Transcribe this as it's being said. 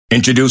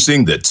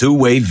Introducing the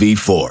Two-Way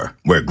V4,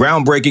 where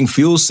groundbreaking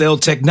fuel cell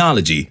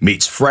technology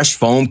meets fresh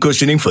foam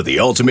cushioning for the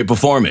ultimate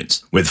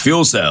performance. With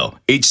Fuel Cell,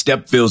 each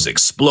step feels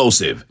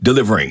explosive,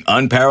 delivering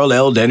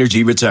unparalleled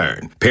energy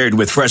return. Paired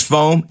with fresh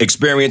foam,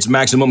 experience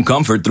maximum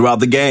comfort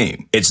throughout the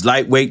game. Its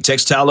lightweight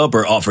textile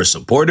upper offers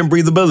support and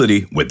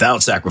breathability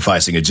without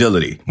sacrificing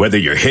agility. Whether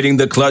you're hitting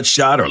the clutch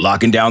shot or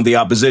locking down the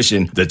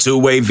opposition, the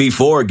Two-Way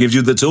V4 gives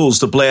you the tools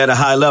to play at a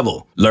high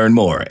level. Learn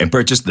more and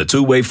purchase the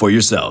Two-Way for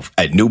yourself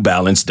at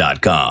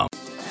newbalance.com. I'm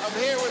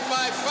here with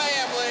my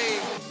family.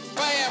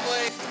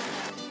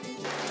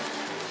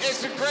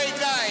 It's a great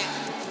night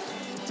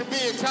to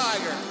be a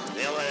Tiger. I'm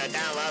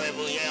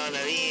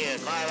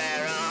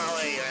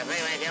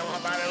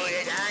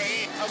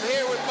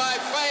here with my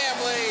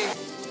family.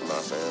 My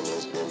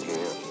family's been here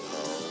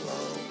a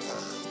long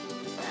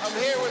time. I'm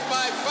here with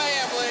my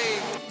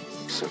family.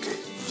 Suck it.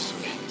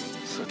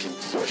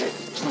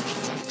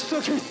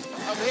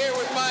 I'm here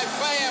with my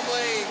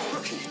family.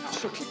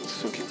 Suck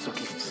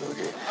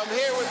it. I'm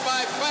here with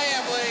my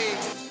family.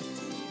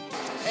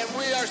 And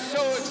we are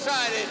so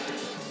excited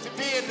to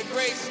be in the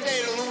great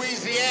state of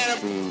Louisiana.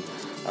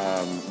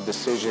 The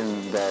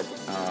decision that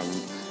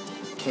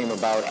came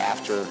about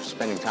after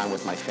spending time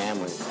with my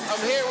family. I'm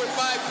here with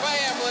my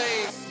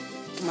family.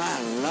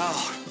 My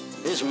Lord,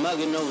 this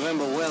muggy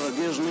November weather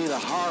gives me the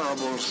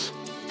horribles.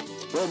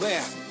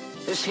 Robert,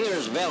 this here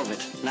is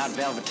velvet, not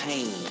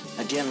velveteen.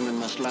 A gentleman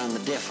must learn the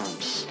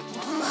difference.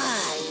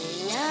 My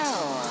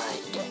Lord.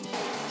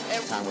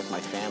 Time with my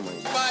family.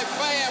 My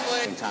family.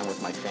 Spending time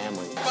with my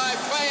family. My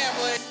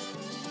family.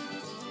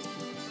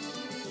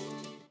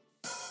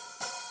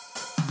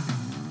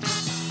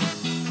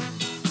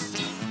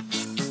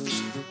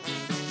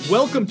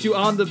 Welcome to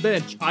On the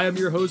Bench. I am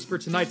your host for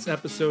tonight's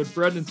episode,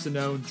 Brendan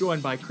Sonnone,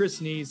 joined by Chris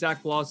Nee,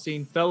 Zach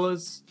Blostein.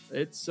 Fellas,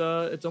 it's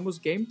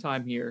almost game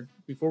time here.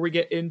 Before we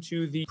get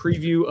into the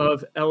preview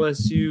of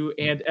LSU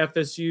and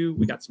FSU,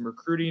 we got some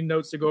recruiting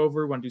notes to go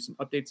over. We want to do some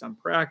updates on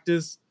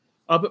practice.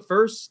 But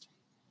first,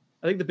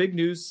 I think the big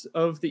news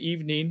of the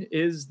evening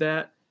is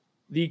that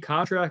the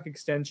contract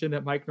extension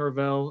that Mike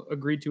Norvell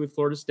agreed to with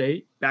Florida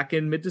State back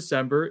in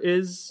mid-December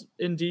is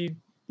indeed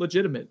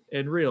legitimate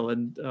and real.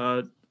 And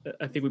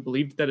I think we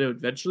believed that it would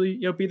eventually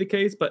be the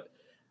case, but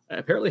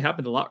apparently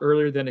happened a lot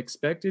earlier than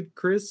expected.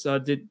 Chris,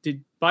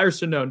 did Buyer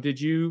Sonnone, did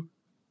you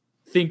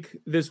think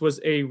this was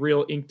a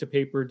real ink to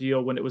paper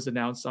deal when it was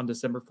announced on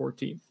December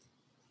 14th?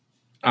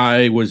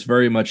 I was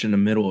very much in the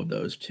middle of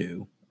those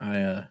two.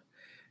 I'm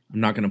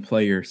not going to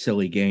play your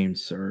silly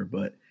games, sir,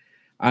 but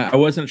I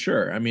wasn't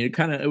sure. I mean,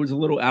 it was a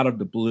little out of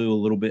the blue, a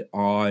little bit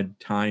odd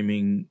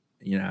timing.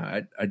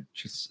 It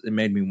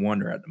made me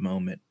wonder at the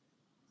moment.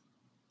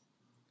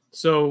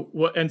 So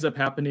what ends up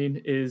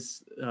happening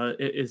is a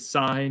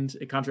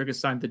contract is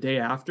signed the day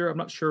after. I'm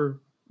not sure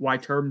why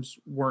terms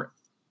weren't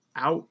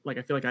out.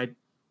 I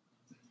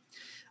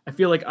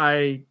feel like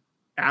I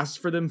asked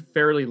for them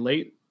fairly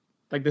late,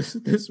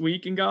 this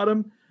week, and got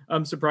them.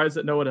 I'm surprised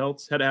that no one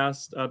else had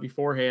asked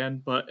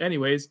beforehand. But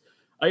anyways,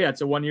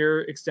 it's a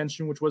 1-year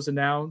extension, which was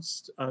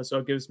announced. So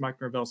it gives Mike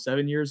Norvell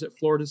 7 years at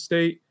Florida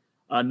State.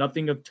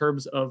 Nothing of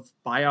terms of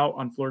buyout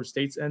on Florida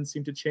State's end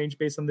seemed to change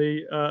based on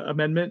the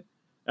amendment.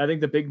 I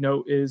think the big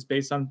note is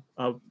based on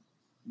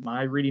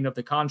my reading of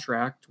the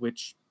contract,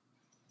 which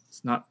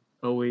is not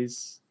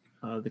always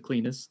the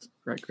cleanest,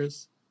 right,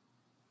 Chris?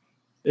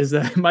 Is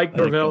that Mike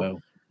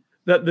Norvell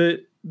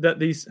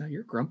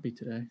you're grumpy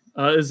today?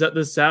 Is that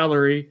the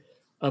salary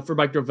for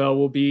Mike Norvell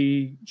will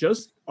be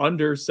just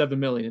under $7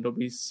 million. It'll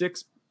be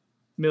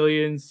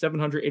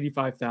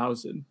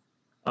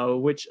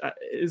 $6,785,000, which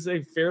is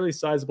a fairly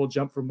sizable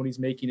jump from what he's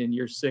making in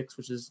year 6,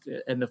 which is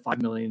in the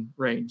 $5 million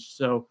range.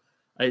 So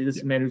this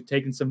is a man who's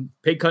taken some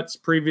pay cuts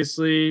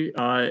previously,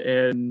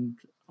 and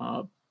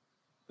at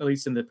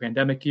least in the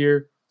pandemic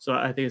year. So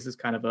I think this is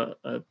kind of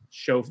a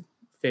show of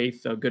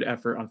faith, a good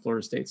effort on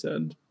Florida State's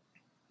end.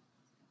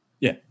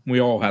 Yeah,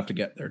 we all have to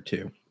get there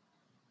too.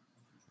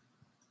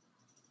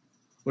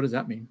 What does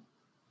that mean?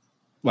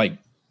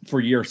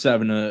 For year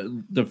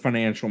 7, the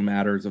financial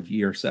matters of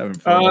year 7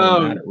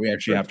 matter. We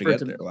actually have to get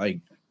there.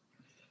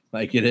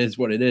 It is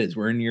what it is.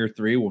 We're in year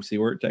 3. We'll see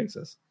where it takes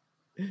us.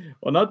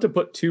 Well, not to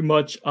put too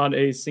much on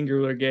a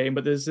singular game,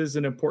 but this is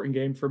an important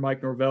game for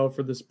Mike Norvell,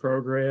 for this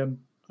program,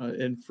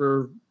 and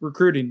for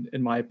recruiting,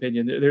 in my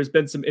opinion. There's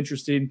been some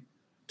interesting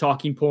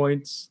talking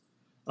points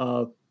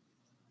on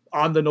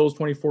the Noles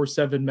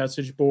 24/7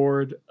 message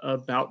board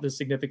about the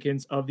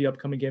significance of the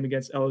upcoming game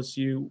against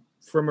LSU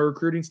from a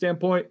recruiting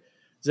standpoint.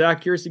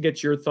 Zach, curious to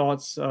get your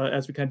thoughts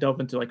as we kind of delve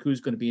into who's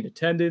going to be in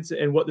attendance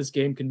and what this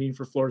game can mean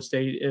for Florida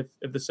State if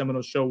the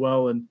Seminoles show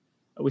well. And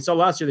we saw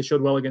last year they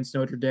showed well against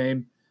Notre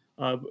Dame.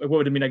 What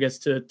would it mean, I guess,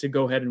 to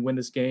go ahead and win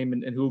this game,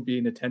 and who will be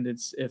in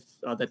attendance if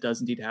that does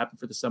indeed happen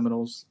for the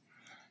Seminoles?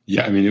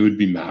 Yeah, I mean, it would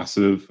be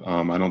massive.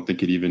 I don't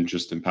think it even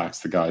just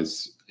impacts the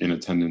guys in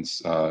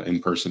attendance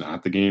in person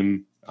at the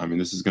game. I mean,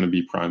 this is going to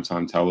be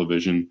primetime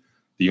television,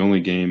 the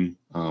only game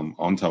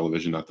on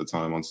television at the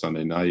time on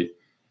Sunday night.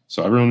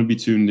 So everyone would be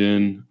tuned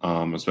in,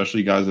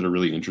 especially guys that are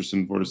really interested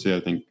in Florida State. I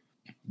think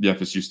the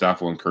FSU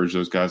staff will encourage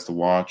those guys to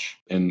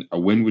watch, and a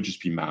win would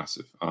just be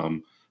massive.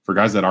 For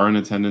guys that are in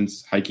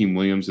attendance, Hakeem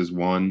Williams is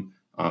one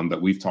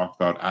that we've talked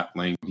about at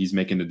length. He's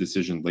making a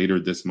decision later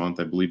this month.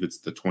 I believe it's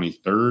the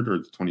 23rd or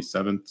the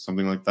 27th,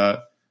 something like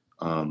that.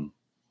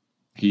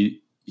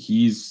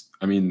 He's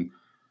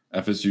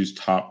FSU's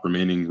top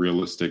remaining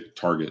realistic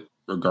target,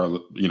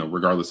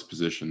 regardless of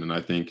position. And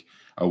I think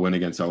a win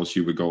against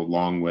LSU would go a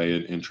long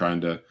way in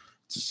trying to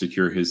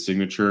secure his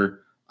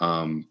signature.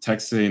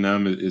 Texas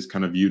A&M is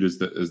kind of viewed as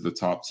the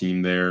top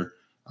team there.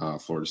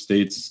 Florida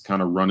State's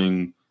kind of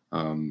running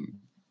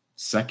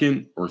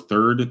second or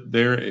third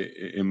there.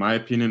 In my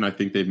opinion, I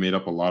think they've made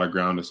up a lot of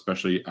ground,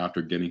 especially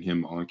after getting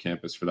him on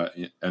campus for that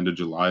end of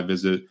July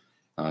visit.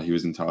 He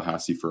was in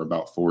Tallahassee for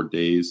about 4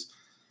 days.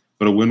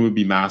 But a win would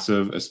be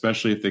massive,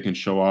 especially if they can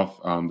show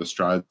off the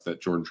strides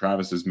that Jordan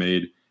Travis has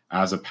made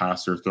as a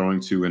passer,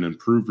 throwing to an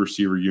improved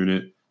receiver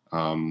unit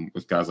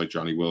with guys like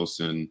Johnny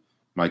Wilson,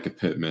 Micah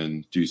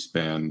Pittman, Deuce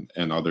Spann,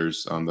 and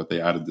others that they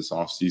added this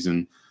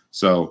offseason.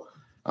 So,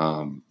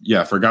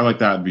 for a guy like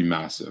that, it'd be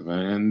massive.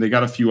 And they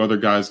got a few other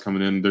guys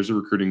coming in. There's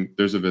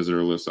a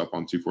visitor list up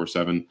on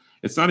 247.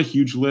 It's not a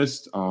huge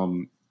list.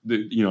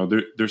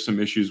 There's some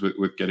issues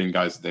with getting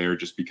guys there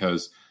just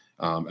because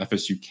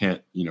FSU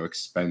can't,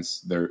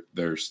 expense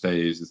their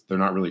stays. They're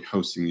not really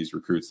hosting these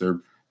recruits. They're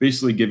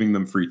basically giving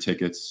them free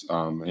tickets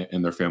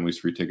and their families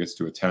free tickets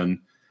to attend,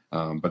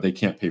 but they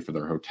can't pay for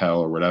their hotel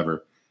or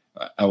whatever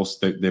else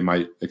they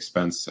might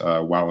expense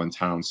while in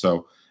town.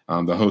 So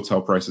the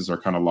hotel prices are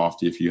kind of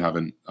lofty if you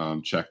haven't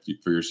checked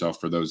for yourself.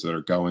 For those that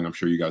are going, I'm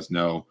sure you guys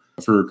know.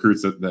 For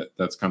recruits,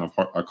 that's kind of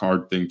a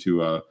hard thing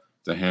to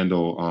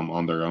handle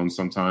on their own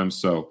sometimes.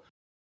 So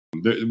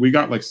we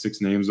got like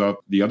 6 names up.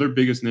 The other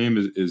biggest name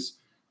is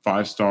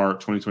 5-star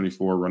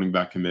 2024 running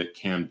back commit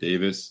Cam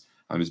Davis.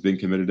 He's been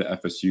committed to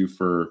FSU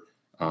for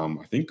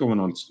I think going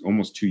on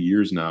almost 2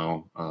 years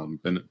now.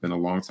 Been a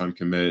long time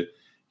commit.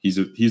 He's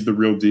the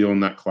real deal in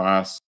that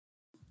class.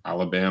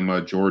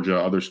 Alabama, Georgia,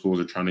 other schools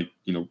are trying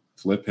to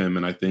flip him,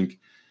 and I think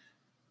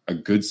a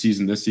good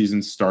season this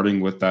season,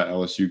 starting with that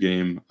LSU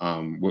game,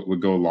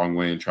 would go a long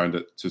way in trying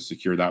to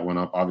secure that one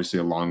up. Obviously,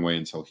 a long way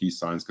until he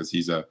signs because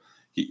he's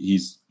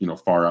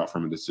far out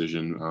from a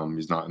decision.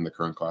 He's not in the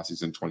current class.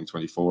 He's in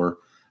 2024.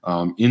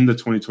 In the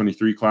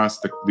 2023 class,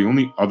 the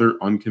only other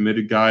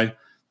uncommitted guy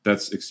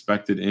that's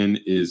expected in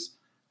is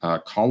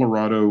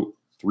Colorado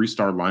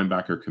 3-star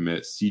linebacker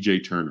commit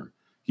CJ Turner.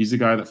 He's the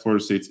guy that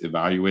Florida State's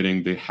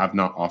evaluating. They have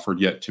not offered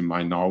yet, to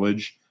my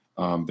knowledge.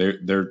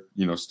 They're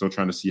still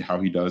trying to see how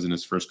he does in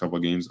his first couple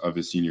of games of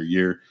his senior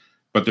year,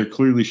 but they're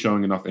clearly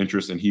showing enough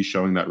interest, and he's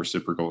showing that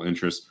reciprocal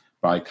interest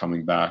by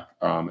coming back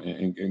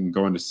and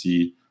going to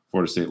see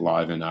Florida State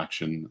live in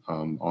action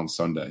on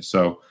Sunday.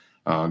 So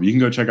you can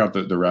go check out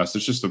the rest.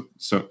 It's just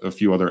a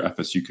few other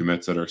FSU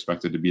commits that are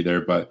expected to be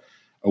there, but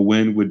a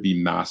win would be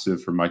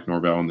massive for Mike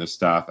Norvell and this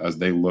staff as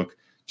they look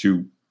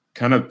to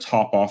kind of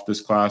top off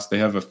this class. They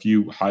have a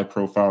few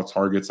high-profile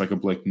targets like a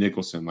Blake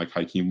Nicholson, like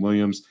Hakeem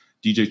Williams.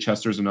 DJ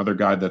Chester's another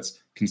guy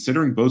that's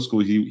considering both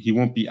schools. He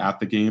won't be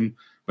at the game,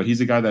 but he's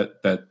a guy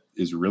that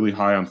is really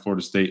high on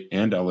Florida State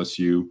and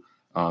LSU.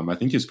 I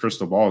think his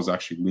crystal ball is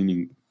actually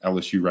leaning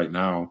LSU right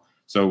now.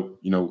 So,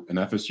 an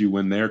FSU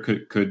win there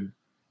could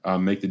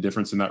make the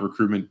difference in that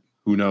recruitment.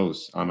 Who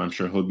knows? I'm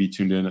sure he'll be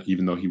tuned in,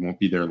 even though he won't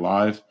be there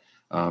live.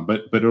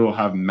 But it'll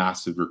have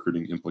massive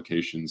recruiting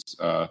implications,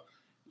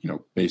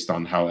 based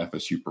on how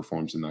FSU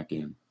performs in that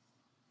game.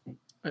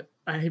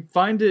 I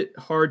find it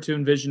hard to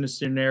envision a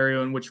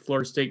scenario in which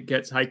Florida State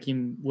gets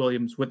Hakeem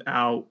Williams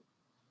without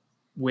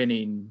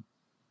winning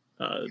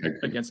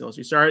against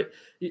LSU. Sorry,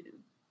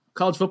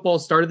 college football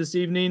started this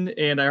evening,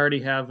 and I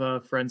already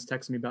have friends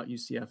texting me about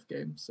UCF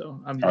game.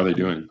 So how are they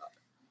doing?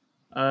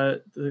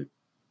 The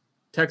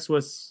text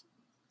was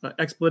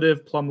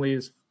expletive Plumlee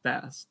is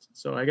fast.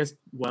 So I guess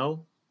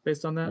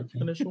based on that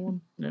initial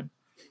one, yeah.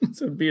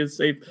 So it'd be a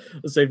safe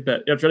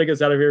bet. I'm trying to get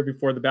us out of here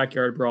before the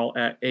backyard brawl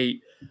at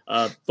 8.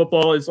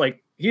 Football is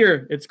like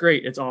here. It's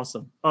great. It's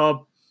awesome.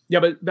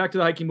 But back to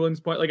the Hakeem Williams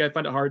point, I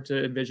find it hard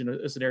to envision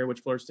a scenario in which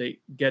Florida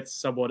State gets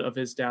somewhat of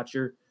his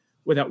stature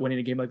without winning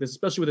a game like this,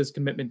 especially with his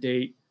commitment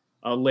date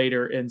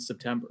later in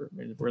September. I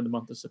mean, we're in the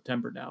month of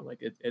September now.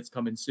 It's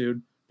coming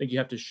soon. I think you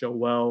have to show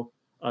well,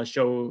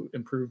 show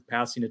improved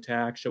passing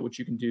attack, show what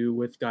you can do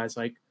with guys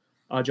like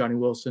Johnny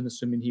Wilson,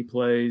 assuming he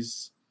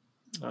plays.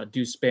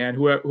 Deuce Spann,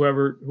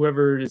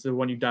 whoever is the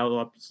one you dial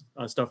up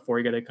stuff for,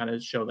 you got to kind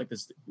of show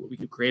this what we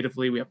do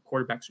creatively. We have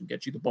quarterbacks who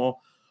get you the ball,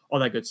 all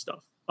that good stuff.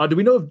 Do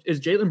we know is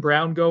Jaylen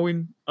Brown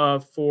going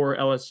for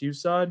LSU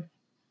side?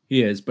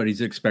 He is, but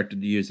he's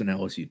expected to use an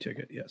LSU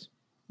ticket. Yes.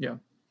 Yeah,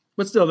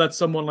 but still, that's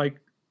someone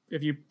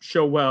if you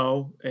show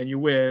well and you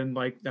win,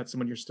 that's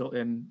someone you're still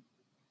in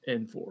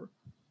for.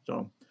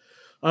 So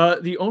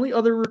the only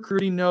other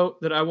recruiting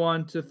note that I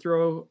want to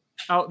throw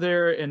out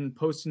there and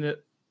posting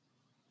it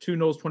to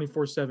Knowles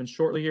 24/7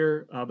 shortly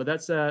here, but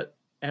that's that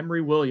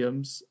Emory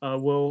Williams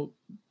will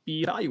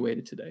be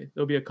evaluated today.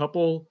 There'll be a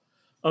couple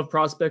of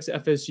prospects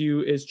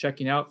FSU is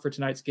checking out for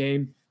tonight's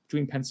game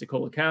between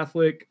Pensacola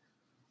Catholic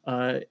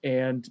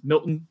and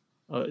Milton.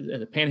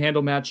 the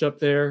Panhandle matchup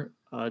there.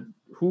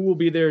 Who will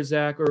be there,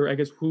 Zach? Or I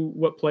guess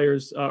what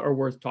players are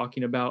worth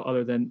talking about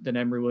other than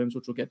Emory Williams,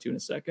 which we'll get to in a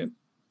second.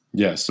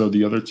 Yeah, so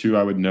the other two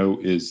I would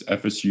note is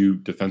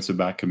FSU defensive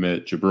back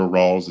commit Jabril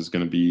Rawls is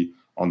going to be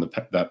on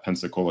that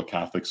Pensacola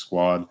Catholic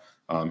squad.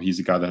 He's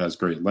a guy that has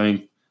great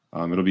length.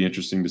 It'll be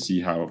interesting to see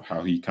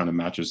how he kind of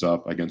matches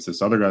up against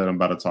this other guy that I'm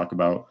about to talk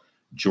about,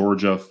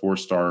 Georgia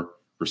 4-star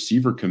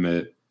receiver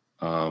commit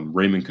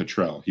Raymond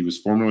Cottrell. He was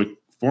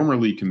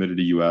formerly committed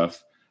to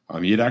UF.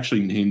 He had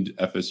actually named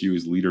FSU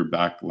his leader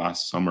back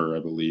last summer, I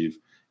believe.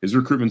 His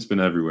recruitment's been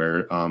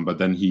everywhere, but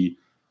then he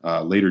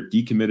later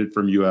decommitted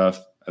from UF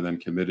and then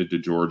committed to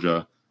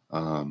Georgia.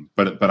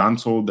 But I'm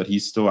told that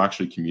he's still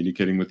actually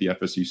communicating with the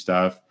FSU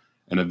staff,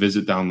 and a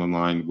visit down the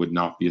line would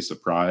not be a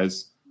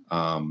surprise.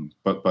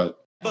 But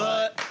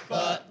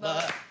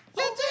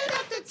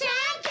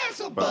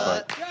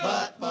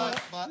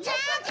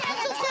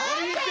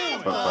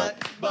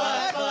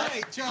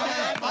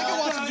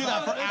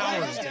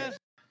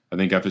I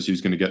think FSU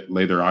is going to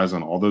lay their eyes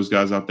on all those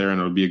guys out there, and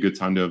it'll be a good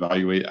time to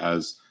evaluate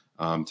as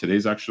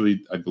today's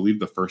actually, I believe,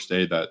 the first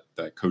day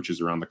that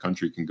coaches around the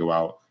country can go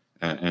out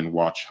and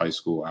watch high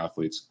school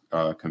athletes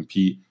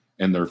compete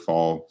in their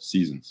fall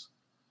seasons.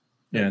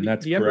 Yeah, and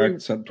that's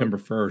correct. September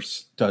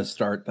 1st does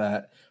start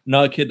that.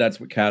 Another kid that's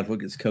with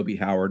Catholic is Kobe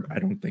Howard. I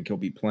don't think he'll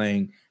be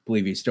playing. I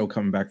believe he's still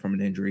coming back from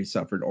an injury he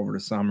suffered over the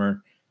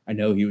summer. I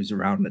know he was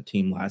around the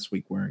team last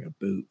week wearing a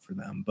boot for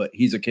them, but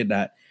he's a kid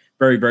that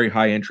very, very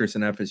high interest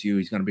in FSU.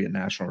 He's going to be a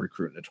national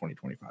recruit in the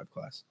 2025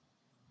 class.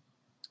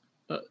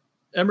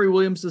 Emory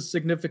Williams is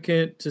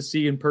significant to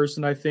see in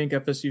person. I think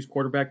FSU's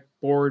quarterback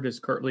board is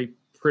currently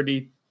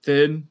pretty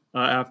thin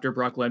after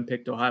Brock Glenn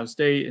picked Ohio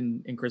State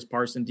and Chris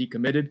Parson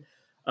decommitted.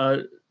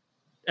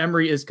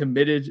 Emory is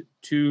committed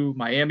to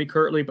Miami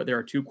currently, but there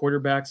are two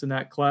quarterbacks in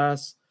that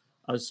class.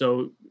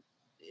 So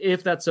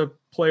if that's a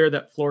player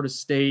that Florida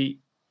State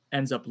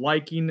ends up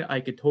liking, I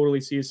could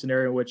totally see a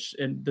scenario in which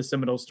the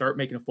Seminoles start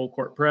making a full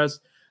court press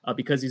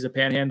because he's a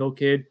Panhandle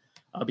kid.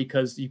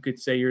 Because you could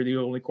say you're the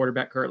only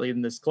quarterback currently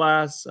in this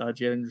class.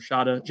 Jaden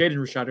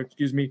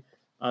Rashada,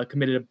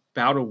 committed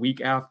about a week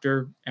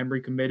after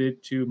Emory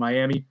committed to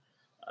Miami.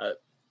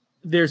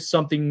 There's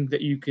something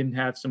that you can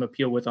have some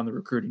appeal with on the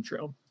recruiting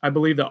trail. I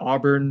believe that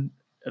Auburn,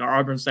 and our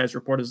Auburn Science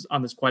report is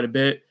on this quite a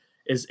bit,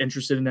 is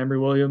interested in Emory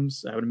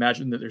Williams. I would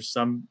imagine that there's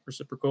some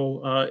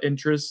reciprocal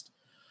interest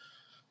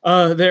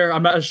there.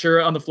 I'm not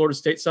sure on the Florida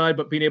State side,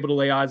 but being able to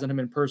lay eyes on him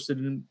in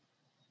person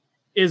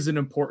is an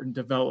important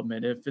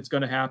development. If it's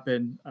going to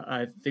happen,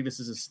 I think this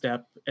is a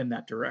step in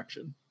that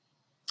direction.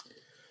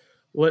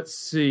 Let's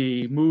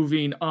see.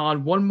 Moving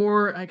on. One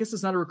more. I guess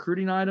it's not a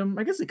recruiting item.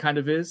 I guess it kind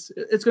of is.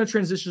 It's going to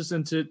transition us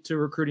into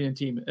recruiting a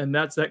team, and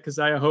that's that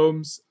Keziah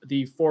Holmes,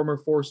 the former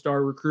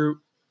 4-star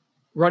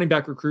running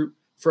back recruit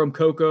from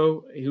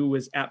Cocoa, who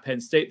was at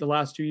Penn State the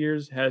last 2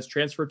 years, has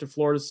transferred to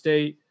Florida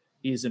State.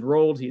 He's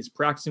enrolled. He's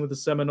practicing with the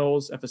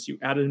Seminoles. FSU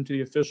added him to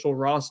the official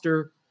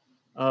roster.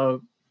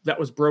 That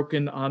was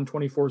broken on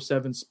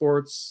 24/7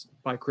 Sports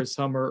by Chris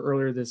Hummer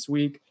earlier this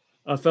week.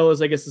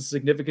 Fellas, I guess the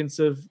significance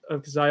of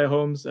Keziah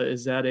Holmes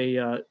is that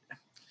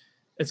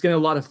it's getting a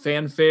lot of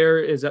fanfare.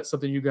 Is that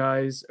something you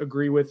guys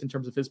agree with in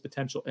terms of his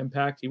potential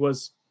impact? He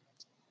was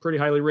pretty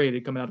highly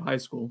rated coming out of high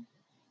school.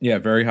 Yeah,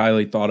 very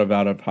highly thought of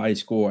out of high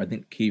school. I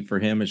think key for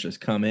him is just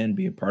come in,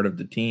 be a part of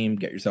the team,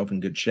 get yourself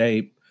in good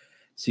shape,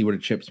 see where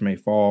the chips may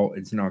fall.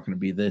 It's not going to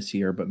be this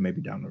year, but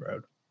maybe down the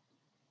road.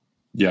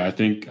 Yeah, I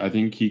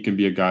think he can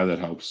be a guy that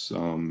helps,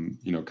 kind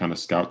of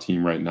scout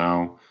team right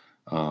now,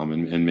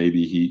 and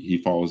maybe he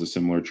follows a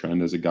similar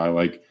trend as a guy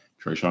like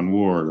Treshaun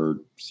Ward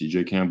or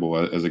CJ Campbell,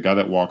 as a guy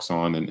that walks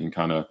on and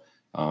kind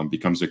of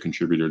becomes a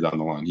contributor down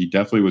the line. He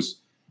definitely was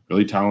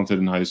really talented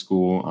in high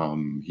school.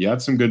 He had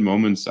some good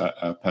moments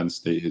at Penn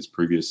State, his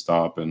previous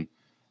stop, and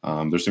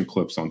there's some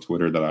clips on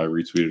Twitter that I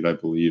retweeted, I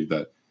believe,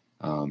 that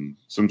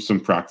some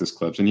practice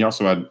clips, and he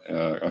also had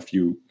a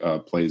few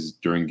plays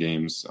during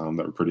games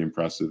that were pretty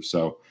impressive.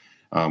 So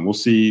we'll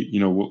see.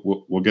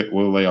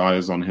 We'll lay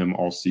eyes on him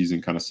all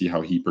season, kind of see how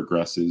he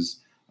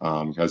progresses,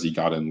 because he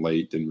got in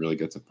late, didn't really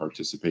get to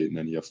participate in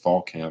any of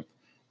fall camp.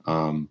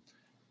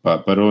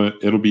 But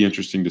it'll be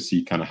interesting to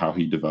see kind of how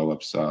he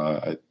develops.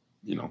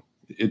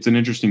 It's an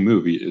interesting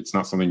move. It's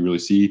not something you really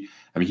see.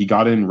 I mean, he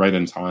got in right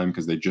in time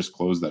because they just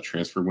closed that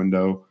transfer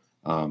window.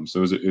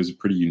 So it was a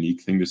pretty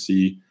unique thing to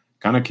see.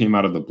 Kind of came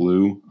out of the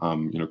blue.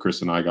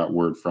 Chris and I got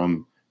word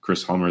from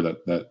Chris Hummer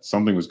that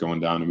something was going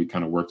down, and we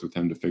kind of worked with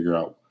him to figure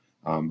out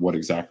what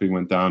exactly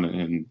went down,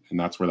 and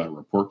that's where that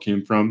report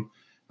came from.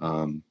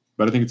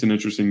 But I think it's an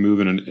interesting move,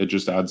 and it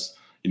just adds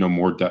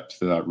more depth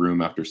to that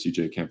room after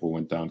CJ Campbell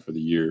went down for the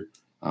year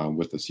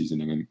with a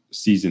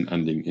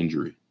season-ending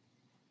injury.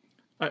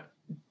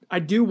 I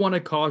do want to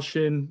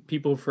caution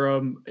people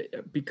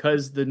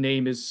because the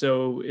name is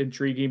so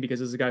intriguing, because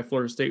as a guy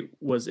Florida State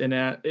was in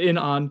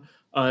on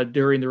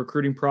during the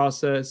recruiting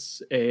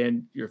process,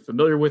 and you're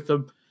familiar with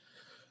them.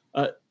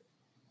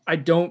 I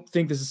don't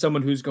think this is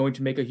someone who's going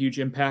to make a huge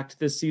impact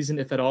this season,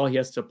 if at all. He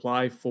has to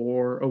apply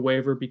for a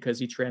waiver because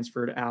he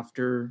transferred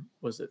after,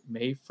 was it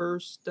May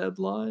 1st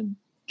deadline?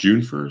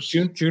 June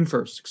 1st. June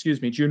 1st,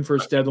 excuse me, June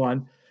 1st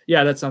deadline.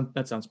 Yeah, that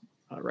sounds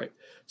right.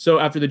 So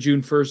after the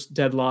June 1st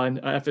deadline,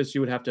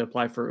 FSU would have to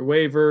apply for a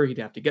waiver. He'd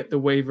have to get the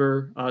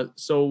waiver.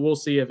 So we'll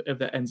see if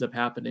that ends up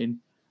happening.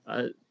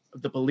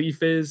 The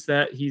belief is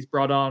that he's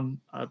brought on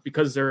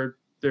because they're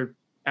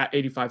at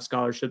 85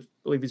 scholarships.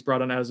 I believe he's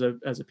brought on as a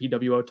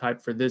PWO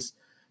type for this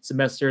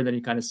semester, and then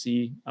you kind of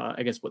see,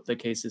 I guess, what the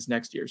case is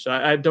next year. So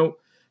I don't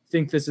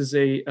think this is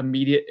a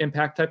immediate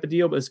impact type of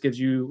deal, but this gives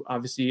you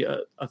obviously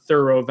a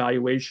thorough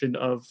evaluation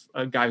of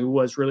a guy who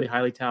was really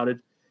highly touted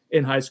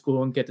in high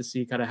school and get to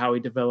see kind of how he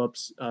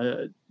develops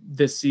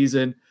this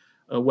season,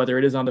 whether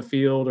it is on the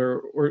field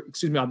or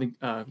excuse me, on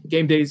the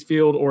game days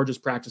field or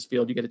just practice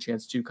field. You get a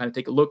chance to kind of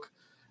take a look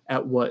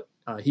at what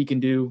he can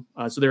do.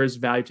 So there is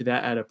value to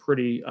that at a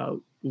pretty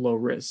low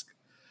risk.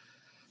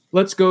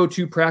 Let's go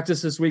to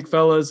practice this week,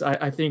 fellas.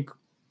 I think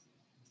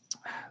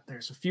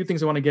there's a few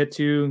things I want to get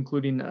to,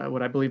 including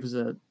what I believe is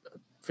a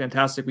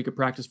fantastic week of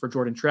practice for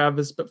Jordan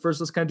Travis. But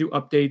first, let's kind of do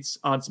updates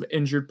on some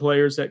injured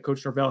players that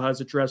Coach Norvell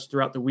has addressed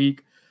throughout the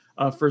week.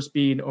 First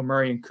being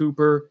Omarion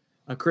Cooper.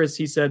 Chris,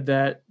 he said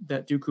that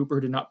Duke Cooper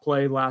did not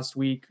play last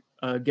week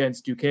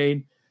against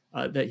Duquesne,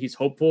 that he's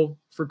hopeful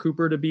for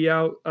Cooper to be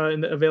out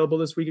and available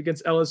this week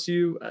against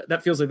LSU.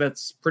 That feels like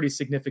that's pretty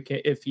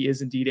significant if he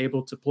is indeed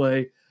able to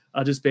play,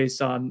 just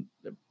based on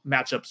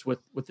matchups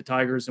with the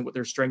Tigers and what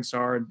their strengths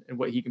are and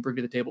what he can bring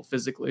to the table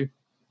physically.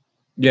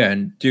 Yeah,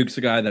 and Duke's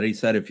a guy that he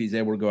said if he's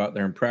able to go out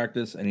there and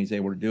practice and he's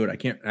able to do it.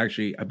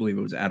 I believe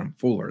it was Adam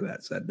Fuller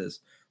that said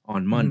this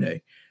on Monday.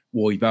 Mm-hmm.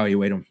 We'll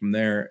evaluate him from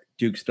there.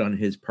 Duke's done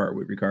his part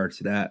with regards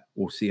to that.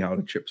 We'll see how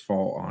the chips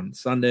fall on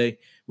Sunday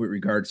with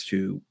regards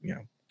to,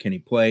 can he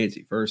play? Is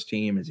he first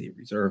team? Is he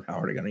reserve? How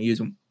are they going to use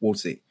him? We'll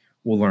see.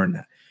 We'll learn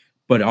that.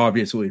 But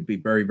obviously, it'd be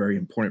very, very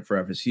important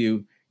for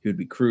FSU. He would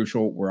be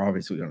crucial. We're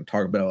obviously going to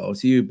talk about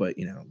LSU, but,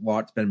 a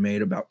lot's been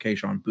made about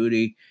Kayshon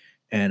Boutte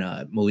and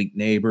Malik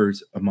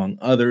Neighbors, among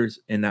others,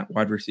 in that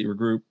wide receiver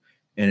group.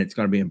 And it's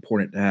going to be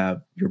important to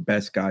have your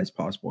best guys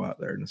possible out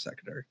there in the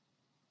secondary.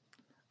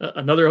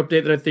 Another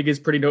update that I think is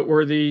pretty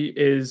noteworthy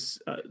is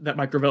that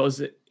Mike Norvell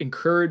is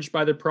encouraged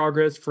by the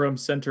progress from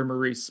center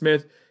Maurice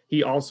Smith.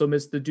 He also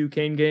missed the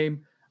Duquesne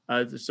game.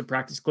 There's some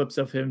practice clips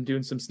of him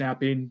doing some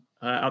snapping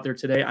out there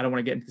today. I don't want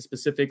to get into the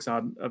specifics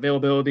on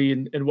availability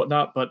and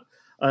whatnot, but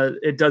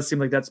it does seem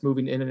like that's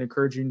moving in an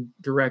encouraging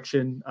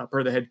direction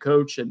per the head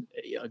coach. And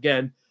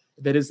again,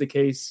 if that is the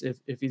case,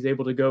 if he's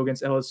able to go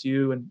against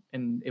LSU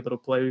and able to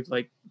play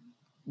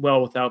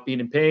well without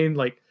being in pain,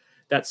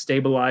 that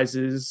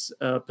stabilizes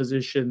a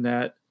position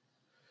that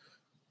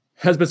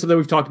has been something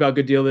we've talked about a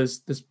good deal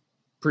this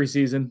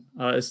preseason.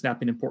 Is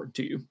snapping important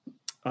to you?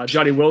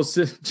 Johnny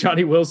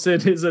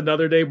Wilson is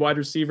another name, wide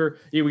receiver.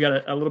 We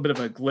got a little bit of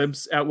a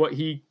glimpse at what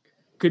he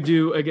could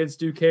do against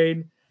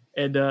Duquesne,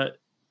 and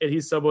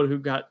he's someone who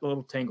got a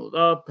little tangled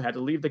up, had to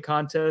leave the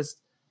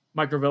contest.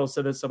 Mike Norvell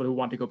said that's someone who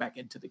wanted to go back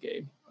into the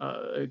game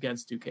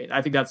against Duquesne.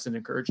 I think that's an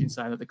encouraging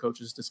sign that the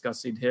coach is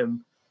discussing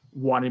him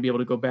wanting to be able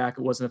to go back.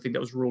 It wasn't a thing that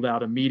was ruled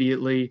out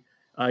immediately.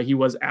 He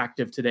was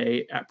active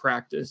today at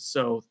practice.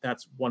 So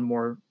that's one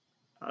more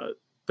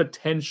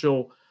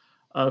potential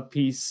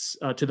piece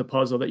to the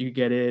puzzle that you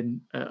get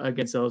in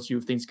against LSU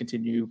if things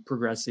continue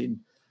progressing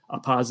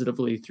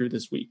positively through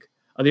this week.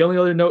 The only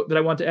other note that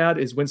I want to add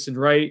is Winston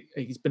Wright.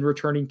 He's been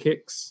returning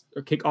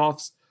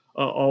kickoffs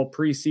all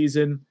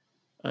preseason.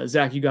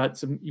 Zach,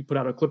 you put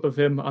out a clip of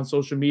him on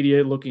social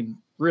media looking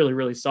really,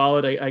 really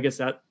solid. I guess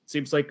that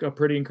seems like a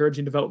pretty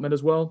encouraging development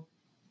as well.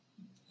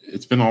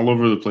 It's been all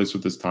over the place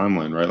with this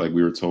timeline, right?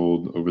 We were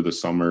told over the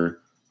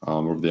summer,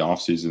 over the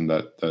offseason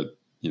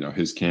that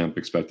his camp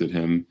expected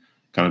him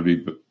kind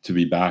of to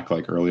be back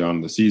early on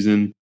in the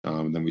season.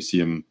 Then we see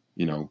him,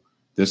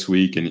 this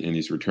week and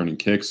he's returning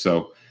kicks.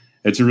 So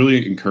it's a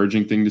really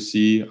encouraging thing to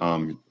see. You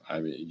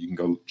can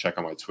go check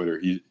on my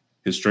Twitter.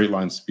 His straight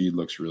line speed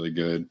looks really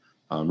good.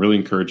 I'm really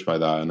encouraged by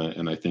that.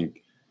 And I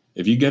think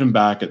if you get him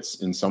back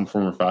in some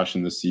form or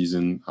fashion this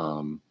season,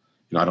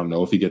 I don't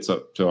know if he gets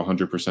up to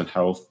 100%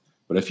 health,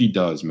 but if he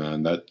does,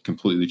 man, that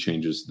completely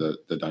changes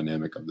the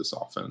dynamic of this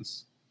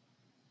offense.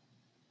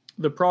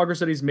 The progress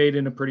that he's made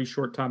in a pretty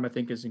short time, I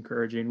think, is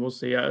encouraging. We'll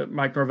see.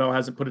 Mike Norvell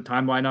hasn't put a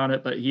timeline on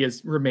it, but he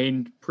has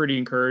remained pretty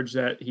encouraged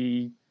that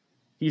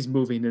he's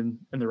moving in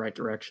the right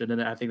direction.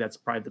 And I think that's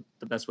probably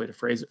the best way to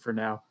phrase it for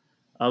now.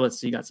 Let's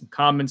see. Got some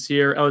comments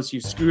here.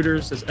 LSU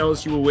Scooter says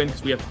LSU will win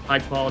because we have high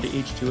quality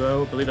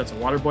H2O. I believe that's a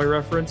Waterboy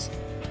reference.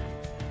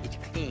 It's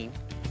clean.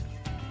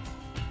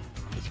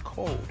 It's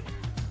cold.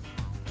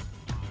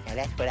 And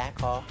that's what I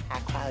call high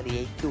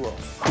quality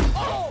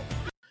H2O.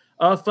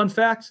 Fun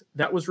fact,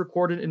 that was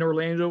recorded in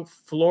Orlando,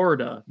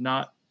 Florida,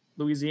 not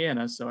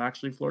Louisiana. So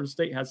actually Florida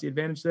State has the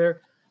advantage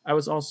there. I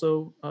was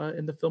also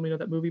in the filming of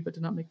that movie, but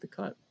did not make the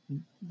cut.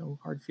 No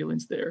hard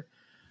feelings there.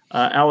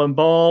 Alan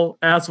Ball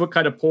asks what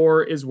kind of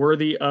pour is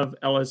worthy of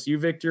LSU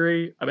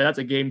victory. I mean, that's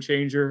a game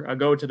changer.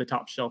 Go to the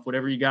top shelf,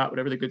 whatever you got,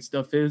 whatever the good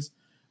stuff is.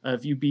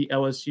 If you beat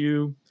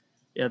LSU,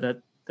 yeah,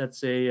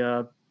 that's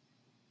a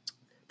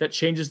that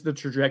changes the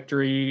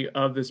trajectory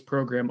of this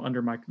program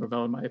under Mike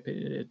Norvell. In my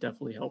opinion, it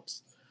definitely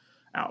helps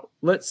out.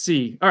 Let's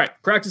see. All right,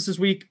 practice this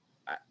week.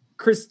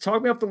 Chris,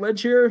 talk me off the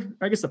ledge here.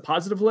 I guess the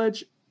positive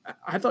ledge.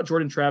 I thought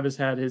Jordan Travis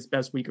had his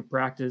best week of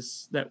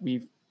practice that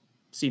we've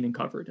seen and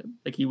covered him.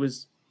 Like, he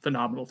was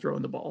phenomenal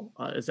throwing the ball.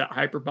 Is that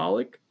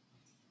hyperbolic?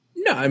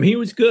 No, I mean, he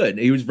was good.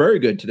 He was very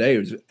good today. He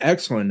was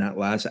excellent that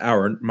last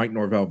hour. Mike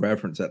Norvell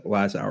referenced that the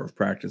last hour of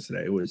practice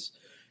today was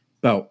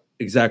about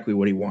exactly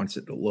what he wants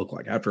it to look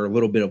like. After a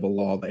little bit of a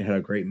lull, they had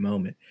a great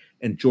moment.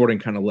 And Jordan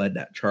kind of led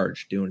that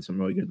charge, doing some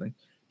really good things.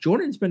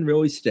 Jordan's been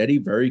really steady,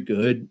 very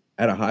good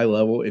at a high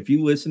level. If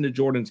you listen to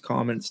Jordan's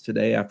comments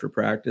today after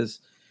practice,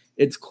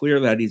 it's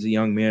clear that he's a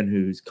young man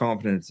whose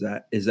confidence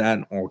is at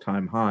an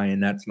all-time high,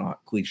 and that's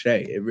not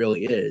cliche. It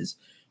really is.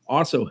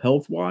 Also,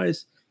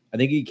 health-wise, I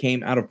think he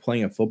came out of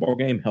playing a football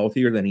game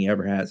healthier than he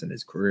ever has in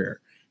his career.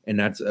 And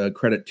that's a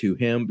credit to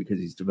him because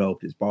he's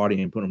developed his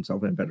body and put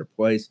himself in a better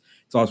place.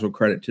 It's also a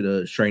credit to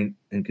the strength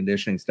and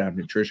conditioning staff,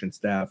 nutrition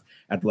staff,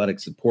 athletic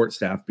support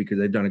staff, because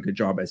they've done a good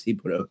job, as he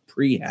put a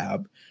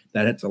prehab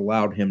that has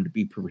allowed him to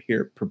be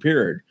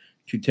prepared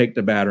to take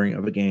the battering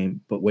of a game,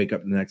 but wake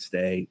up the next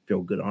day,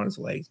 feel good on his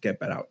legs, get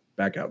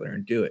back out there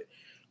and do it.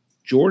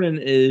 Jordan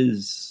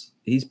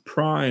he's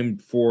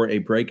primed for a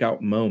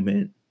breakout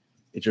moment.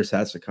 It just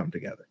has to come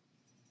together.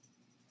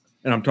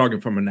 And I'm talking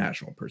from a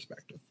national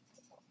perspective.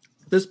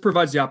 This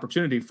provides the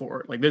opportunity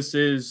for it. Like, this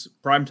is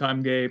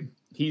primetime game.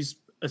 He's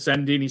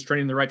ascending. He's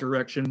trending in the right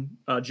direction.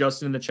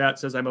 Justin in the chat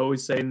says, I'm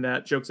always saying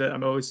that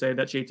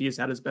JT has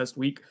had his best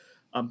week.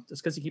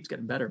 That's because he keeps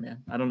getting better,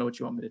 man. I don't know what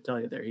you want me to tell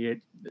you there.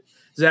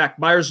 Zach,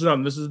 Myers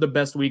Zone, this is the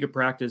best week of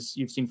practice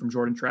you've seen from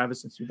Jordan Travis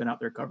since you've been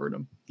out there covering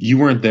him. You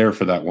weren't there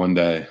for that one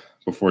day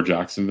before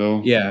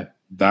Jacksonville. Yeah.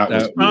 That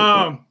was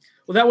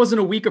well, that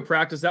wasn't a week of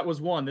practice. That was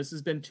one. This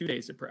has been 2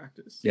 days of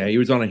practice. Yeah, he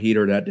was on a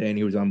heater that day, and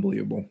he was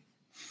unbelievable.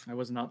 I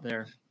was not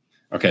there.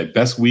 Okay,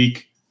 best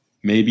week,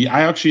 maybe.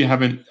 I actually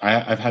haven't.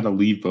 I've had to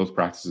leave both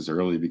practices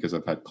early because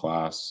I've had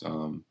class.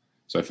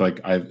 So I feel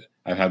like I've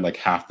had like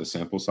half the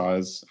sample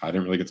size. I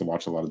didn't really get to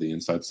watch a lot of the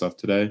inside stuff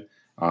today.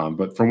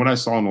 But from what I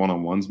saw in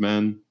one-on-ones,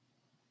 man,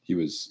 he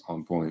was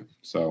on point.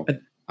 So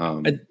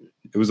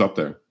it was up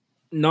there.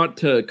 Not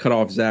to cut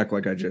off Zach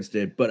like I just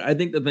did, but I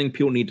think the thing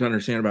people need to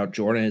understand about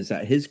Jordan is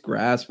that his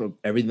grasp of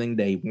everything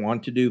they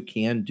want to do,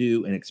 can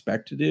do, and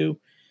expect to do,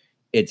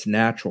 it's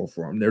natural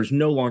for him. There's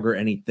no longer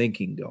any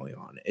thinking going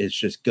on. It's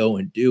just go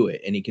and do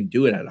it. And he can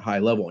do it at a high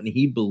level. And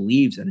he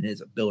believes in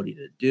his ability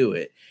to do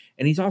it.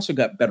 And he's also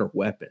got better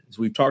weapons.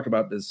 We've talked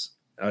about this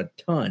a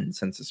ton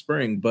since the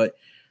spring, but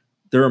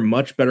they're a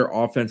much better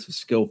offensive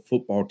skill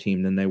football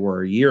team than they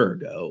were a year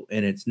ago.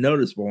 And it's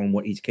noticeable in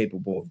what he's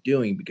capable of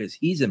doing because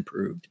he's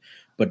improved.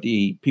 But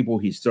the people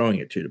he's throwing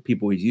it to, the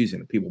people he's using,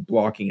 the people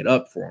blocking it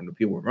up for him, the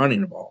people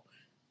running the ball,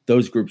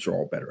 those groups are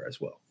all better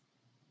as well.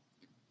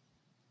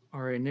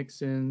 All right,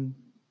 Nixon,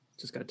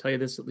 just got to tell you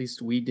this. At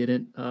least we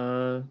didn't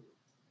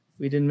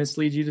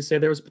mislead you to say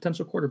there was a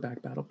potential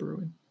quarterback battle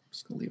brewing.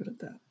 Just going to leave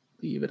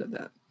it at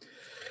that.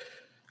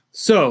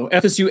 So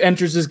FSU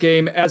enters this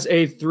game as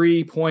a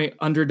 3-point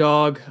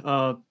underdog.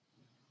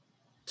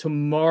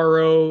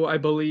 Tomorrow, I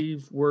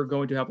believe, we're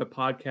going to have a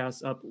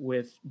podcast up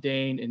with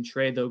Dane and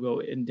Trey. They'll go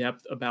in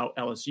depth about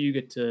LSU. You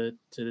get to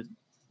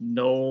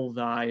null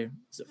thy,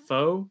 is it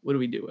foe? What are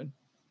we doing?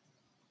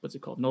 What's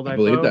it called? Null thy I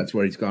believe foe? That's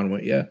what he's gone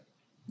with, yeah.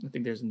 I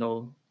think there's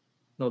null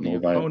the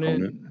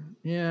opponent.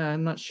 Yeah,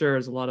 I'm not sure.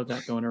 There's a lot of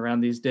that going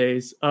around these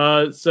days.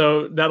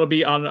 So that'll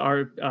be on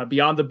our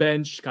Beyond the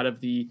Bench, kind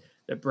of the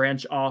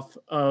branch off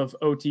of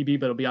OTB,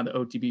 but it'll be on the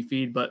OTB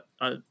feed. But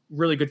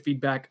really good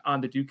feedback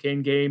on the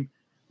Duquesne game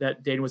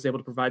that Dane was able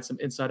to provide some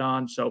insight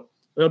on. So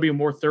there'll be a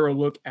more thorough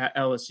look at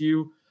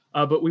LSU.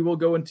 But we will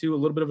go into a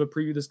little bit of a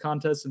preview of this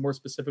contest, and more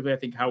specifically, I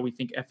think how we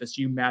think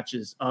FSU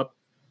matches up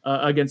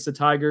against the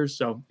Tigers.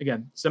 So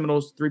again,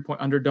 Seminoles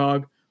 3-point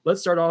underdog. Let's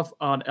start off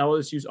on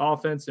LSU's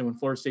offense and when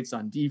Florida State's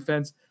on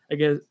defense. I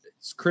guess,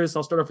 Chris,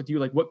 I'll start off with you.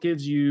 Like, what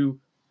gives you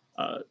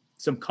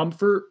some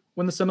comfort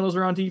when the Seminoles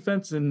are on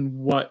defense, and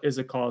what is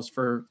a cause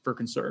for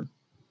concern?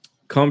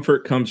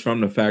 Comfort comes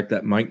from the fact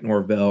that Mike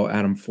Norvell,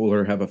 Adam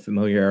Fuller have a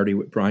familiarity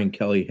with Brian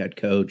Kelly, head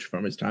coach,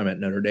 from his time at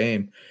Notre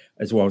Dame,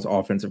 as well as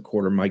offensive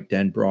coordinator Mike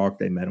Denbrock.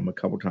 They met him a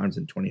couple times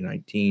in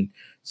 2019.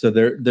 So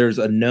there's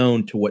a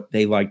known to what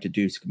they like to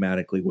do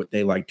schematically, what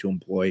they like to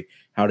employ,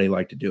 how they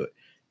like to do it.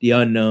 The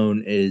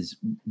unknown is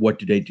what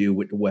do they do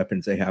with the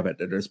weapons they have at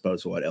their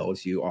disposal at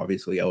LSU.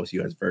 Obviously,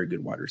 LSU has very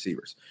good wide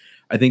receivers.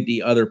 I think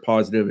the other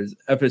positive is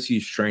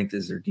FSU's strength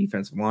is their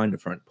defensive line, the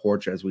front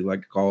porch, as we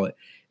like to call it.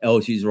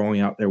 LSU's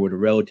rolling out there with a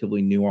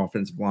relatively new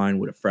offensive line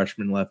with a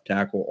freshman left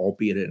tackle,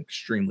 albeit an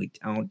extremely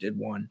talented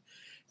one.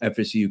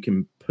 FSU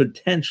can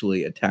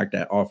potentially attack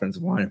that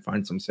offensive line and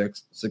find some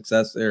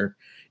success there.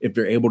 If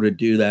they're able to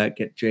do that,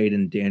 get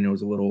Jaden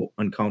Daniels a little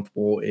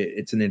uncomfortable,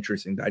 it's an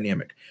interesting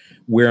dynamic.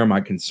 Where am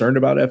I concerned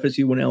about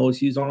FSU when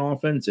LSU's on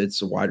offense? It's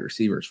the wide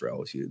receivers for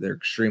LSU. They're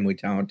extremely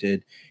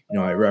talented.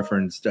 I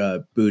referenced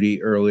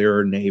Booty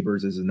earlier.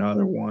 Neighbors is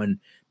another one.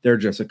 They're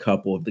just a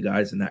couple of the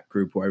guys in that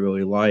group who I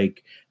really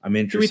like. I'm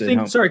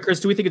interested. Sorry, Chris.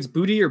 Do we think it's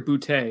Booty or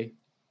Boutte?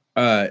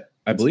 I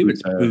believe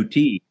it's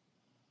Boutte.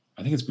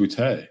 I think it's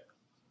Boutte.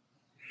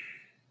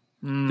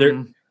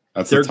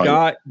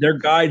 Their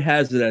guide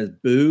has it as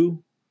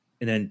Boo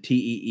and then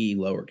TEE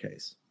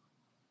lowercase.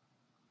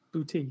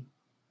 Boutte.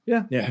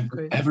 Yeah.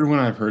 Everyone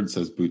I've heard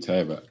says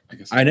Boutte, but I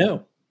guess I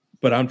know.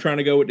 But I'm trying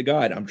to go with the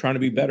guide. I'm trying to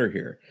be better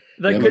here.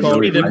 That could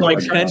be the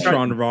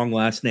Kentron the wrong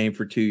last name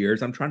for 2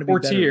 years. I'm trying to be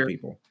better with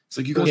people. It's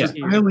like you guys are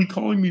finally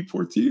calling me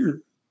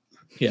Portier.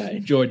 Yeah, I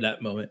enjoyed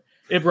that moment.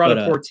 It brought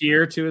a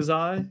Portier to his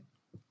eye.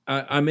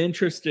 I'm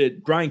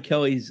interested. Brian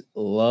Kelly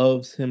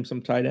loves him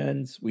some tight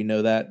ends. We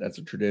know that. That's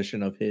a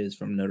tradition of his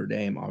from Notre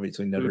Dame.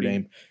 Obviously, Notre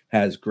Dame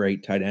has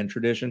great tight end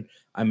tradition.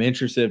 I'm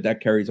interested if that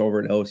carries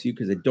over at LSU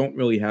because they don't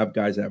really have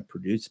guys that have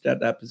produced at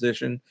that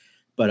position.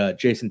 But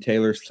Jason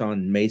Taylor's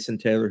son, Mason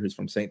Taylor, who's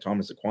from St.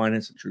 Thomas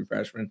Aquinas, a true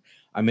freshman,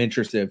 I'm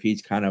interested if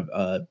he's kind of,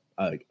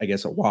 I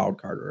guess, a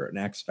wild card or an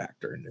X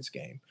factor in this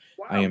game.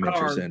 I am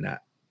interested in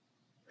that.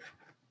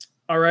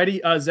 All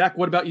righty. Zach,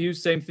 what about you?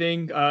 Same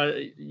thing.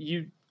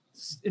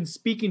 In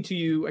speaking to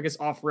you, I guess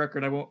off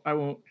record, I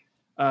won't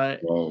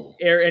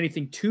air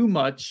anything too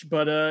much,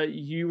 but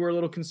you were a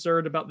little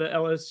concerned about the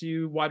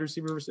LSU wide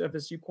receiver versus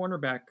FSU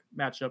cornerback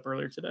matchup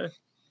earlier today.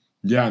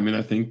 Yeah, I mean,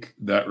 I think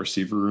that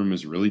receiver room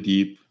is really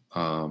deep.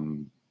 I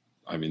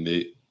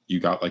mean, you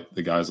got like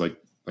the guys like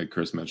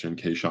Chris mentioned,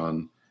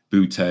 Kayshon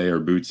Boutte or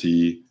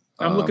Boutte.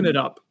 I'm looking it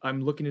up.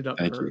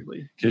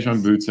 Currently.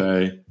 Kayshon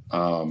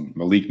Boutte,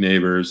 Malik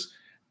Neighbors.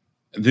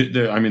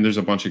 I mean, there's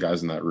a bunch of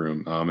guys in that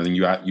room. And then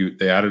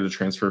they added a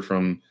transfer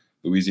from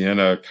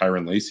Louisiana,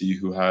 Kyron Lacey,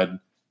 who had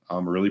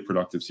a really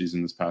productive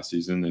season this past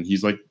season. And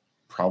he's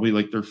probably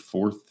their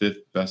 4th, 5th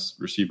best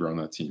receiver on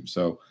that team.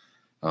 So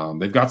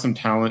they've got some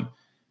talent.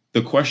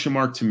 The question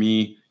mark to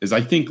me is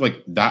I think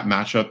that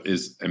matchup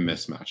is a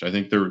mismatch. I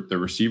think the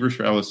receivers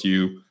for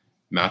LSU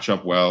match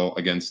up well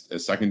against a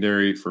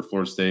secondary for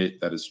Florida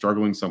State that is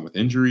struggling some with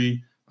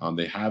injury.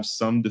 They have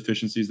some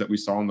deficiencies that we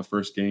saw in the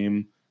first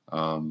game.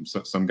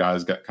 So some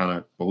guys got kind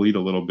of bullied a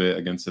little bit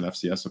against an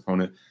FCS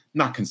opponent,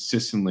 not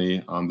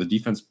consistently. The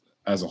defense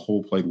as a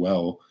whole played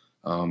well,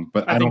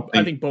 but I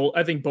think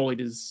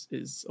bullied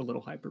is a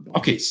little hyperbole.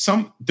 Okay,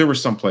 there were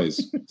some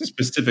plays,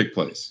 specific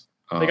plays.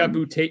 They got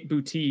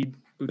bouteed.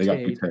 They got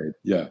bouteed,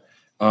 yeah.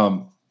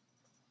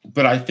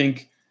 But I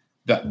think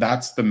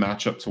that's the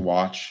matchup to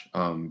watch.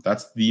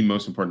 That's the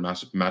most important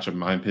matchup in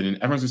my opinion.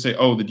 Everyone's gonna say,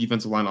 "Oh, the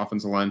defensive line,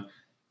 offensive line."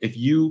 If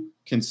you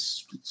can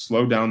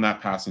slow down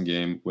that passing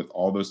game with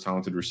all those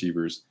talented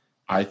receivers,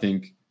 I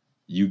think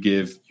you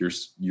give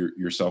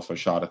yourself a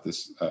shot at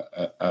this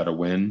at a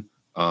win.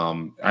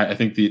 I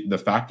think the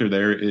factor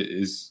there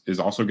is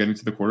also getting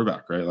to the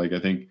quarterback, right? I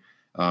think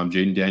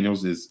Jaden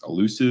Daniels is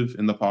elusive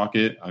in the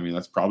pocket. I mean,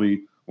 that's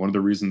probably one of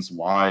the reasons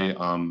why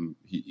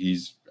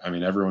he's. I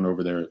mean, everyone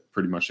over there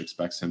pretty much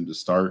expects him to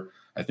start.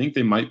 I think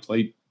they might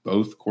play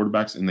both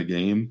quarterbacks in the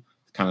game.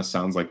 It kind of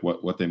sounds like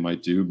what they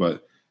might do,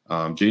 but.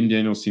 Jaden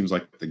Daniels seems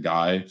like the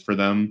guy for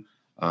them.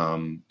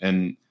 And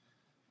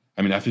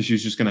I mean, FSU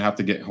is just going to have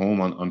to get home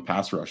on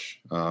pass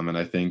rush. And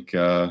I think,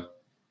 I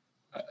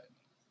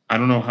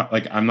don't know how,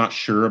 I'm not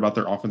sure about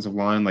their offensive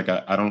line.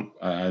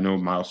 I know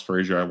Miles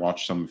Frazier, I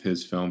watched some of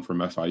his film from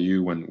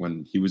FIU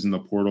when he was in the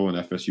portal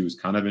and FSU was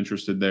kind of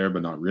interested there,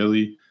 but not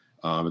really.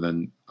 And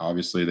then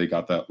obviously they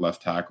got that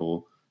left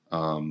tackle,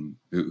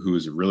 who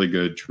is a really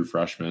good true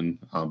freshman,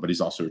 but he's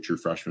also a true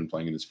freshman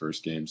playing in his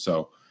first game.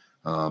 So,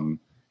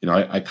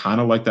 I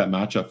kind of like that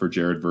matchup for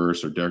Jared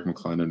Verse or Derek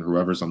McClendon,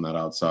 whoever's on that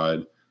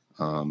outside.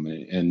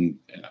 And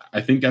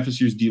I think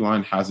FSU's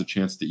D-line has a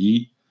chance to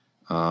eat,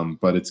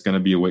 but it's going to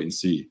be a wait and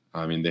see.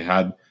 I mean, they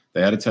had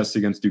a test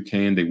against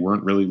Duquesne. They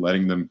weren't really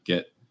letting them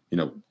get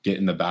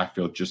in the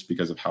backfield just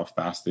because of how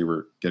fast they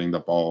were getting the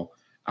ball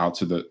out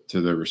to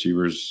the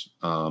receivers,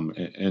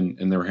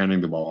 and they were handing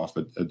the ball off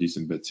a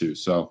decent bit too.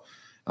 So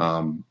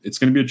it's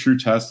going to be a true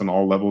test on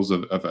all levels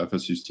of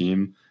FSU's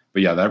team.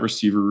 But yeah, that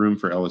receiver room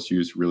for LSU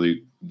is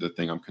really the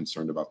thing I'm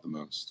concerned about the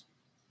most.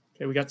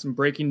 Okay, we got some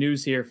breaking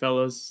news here,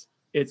 fellas.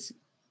 It's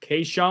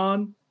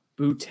Kayshon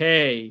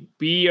Boutte,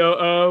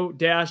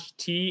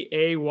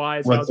 Boo-Tay.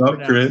 What's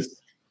up,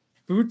 Chris?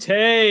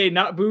 Boutte,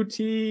 not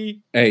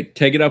Boutte. Hey,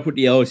 take it up with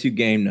the LSU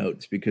game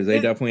notes because they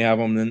definitely have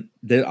them.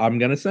 I'm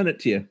going to send it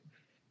to you.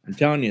 I'm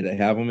telling you, they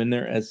have them in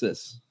there as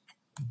this.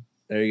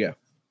 There you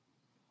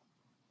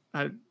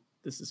go.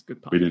 This is good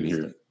podcast. We didn't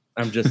hear it.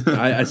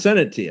 I sent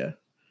it to you.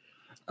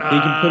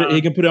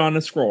 He can put it on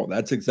the scroll.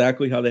 That's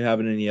exactly how they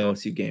have it in the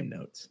LSU game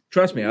notes.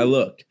 Trust me, I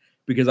looked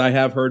because I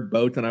have heard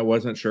both and I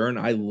wasn't sure, and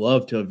I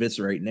love to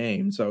eviscerate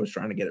names, so I was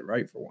trying to get it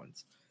right for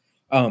once.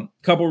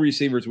 Couple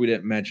receivers we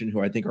didn't mention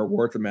who I think are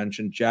worth a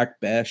mention. Jack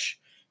Besh,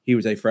 he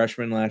was a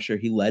freshman last year.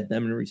 He led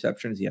them in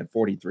receptions. He had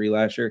 43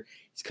 last year.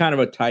 He's kind of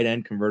a tight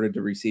end converted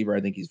to receiver.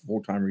 I think he's a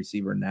full-time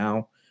receiver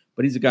now,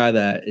 but he's a guy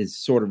that is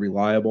sort of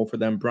reliable for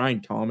them.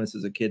 Brian Thomas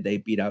is a kid they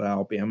beat out of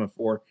Alabama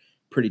for.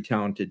 Pretty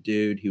talented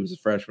dude. He was a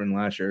freshman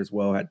last year as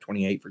well, had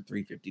 28 for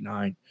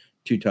 359,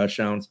 2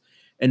 touchdowns.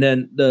 And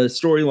then the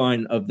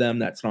storyline of them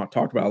that's not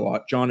talked about a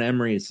lot, John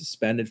Emery is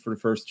suspended for the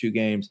first 2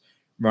 games.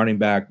 Running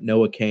back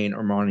Noah Cain,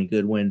 Armani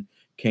Goodwin.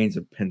 Cain's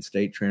a Penn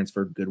State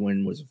transfer.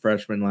 Goodwin was a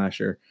freshman last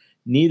year.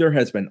 Neither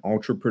has been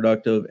ultra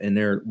productive in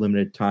their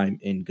limited time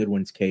in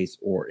Goodwin's case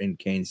or in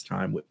Cain's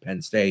time with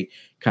Penn State.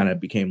 Kind of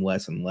became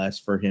less and less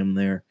for him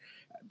there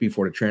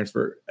before the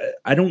transfer.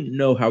 I don't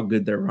know how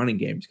good their running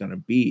game is going to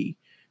be,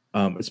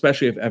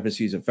 especially if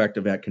FSU is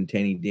effective at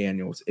containing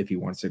Daniels if he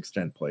wants to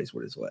extend plays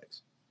with his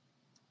legs.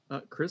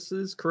 Chris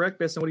is correct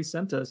based on what he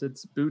sent us.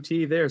 It's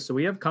Booty there. So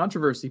we have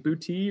controversy.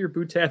 Booty or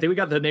Booty? I think we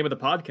got the name of the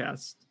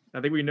podcast. I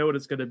think we know what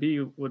it's going to be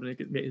when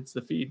it's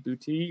the feed.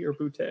 Booty or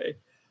Booty.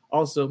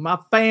 Also, my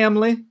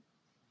family.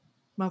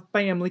 Can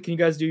you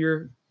guys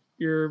do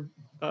your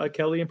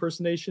Kelly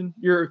impersonation?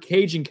 Your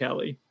Cajun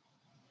Kelly.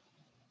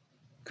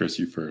 Chris,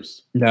 you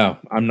first. No,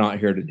 I'm not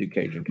here to do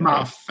Cajun Kelly.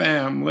 My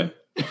family.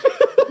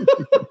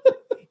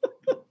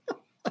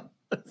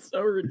 That's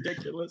so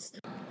ridiculous.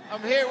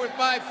 I'm here with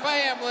my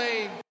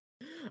family.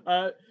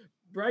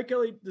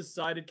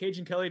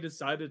 Cajun Kelly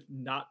decided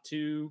not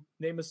to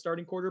name a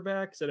starting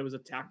quarterback, said it was a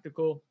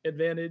tactical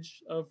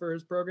advantage for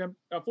his program.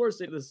 Florida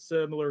State did a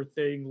similar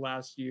thing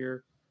last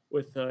year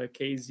with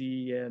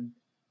KZ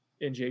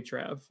and J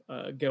Trav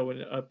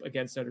going up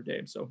against Notre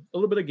Dame. So a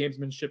little bit of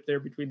gamesmanship there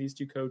between these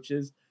two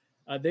coaches.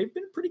 They've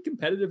been pretty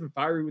competitive and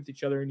fiery with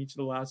each other in each of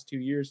the last 2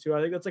 years too.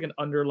 I think that's like an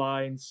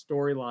underlying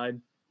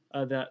storyline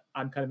that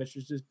I'm kind of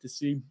interested to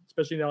see,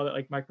 especially now that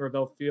like Mike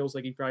Norvell feels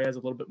like he probably has a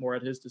little bit more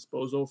at his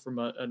disposal from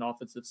an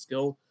offensive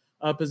skill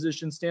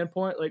position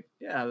standpoint. Like,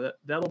 yeah,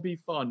 that'll be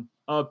fun.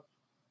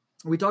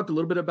 We talked a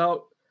little bit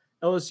about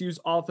LSU's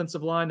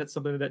offensive line. That's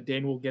something that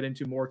Dane will get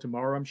into more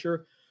tomorrow, I'm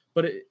sure.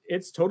 But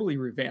it's totally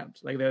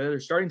revamped. Like they're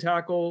starting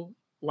tackle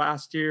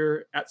last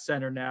year at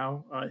center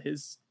now.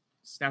 His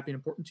snapping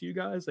important to you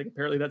guys. Like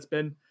apparently that's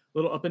been a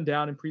little up and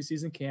down in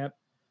preseason camp.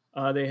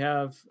 They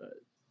have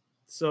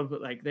so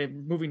like they're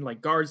moving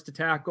like guards to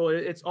tackle.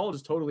 It's all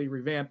just totally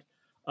revamped.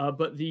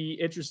 But the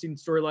interesting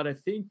storyline, I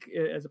think,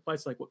 as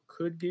applies to like what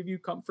could give you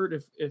comfort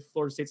if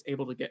Florida State's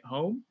able to get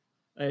home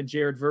and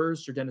Jared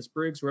Verse or Dennis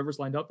Briggs, whoever's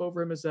lined up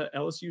over him, is that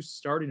LSU's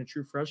starting a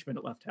true freshman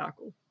at left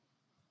tackle.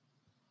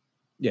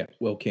 Yeah,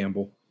 Will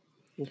Campbell.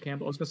 I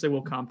was going to say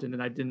Will Compton,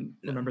 and I didn't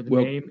remember the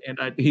name.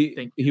 And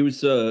he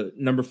was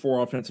number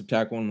 4 offensive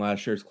tackle in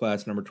last year's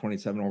class, number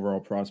 27 overall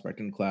prospect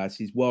in class.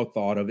 He's well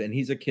thought of, and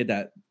he's a kid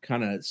that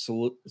kind of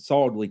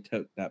solidly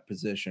took that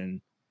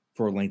position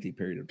for a lengthy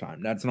period of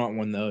time. That's not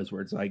one of those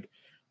where it's like,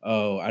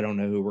 oh, I don't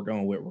know who we're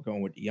going with. We're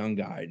going with the young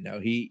guy.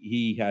 No,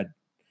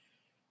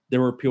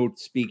 there were people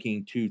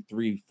speaking 2,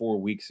 3,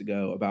 4 weeks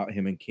ago about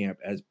him in camp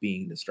as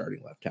being the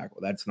starting left tackle.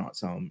 That's not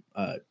some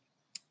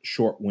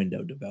short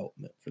window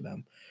development for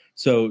them.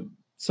 So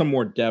some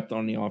more depth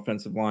on the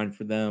offensive line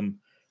for them.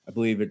 I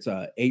believe it's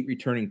 8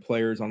 returning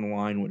players on the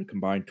line with a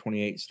combined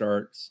 28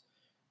 starts.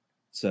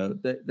 So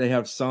they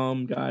have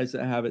some guys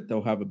that have it.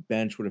 They'll have a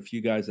bench with a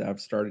few guys that have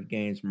started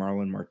games.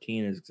 Marlon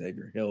Martinez,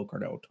 Xavier Hill,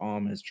 Cardell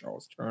Thomas,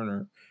 Charles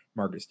Turner,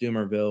 Marcus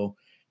Dumerville.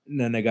 And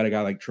then they got a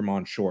guy like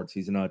Tremont Shorts.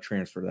 He's another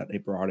transfer that they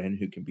brought in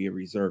who can be a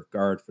reserve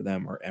guard for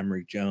them, or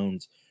Emory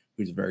Jones,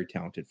 who's a very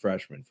talented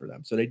freshman for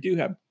them. So they do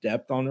have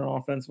depth on their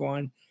offensive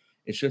line.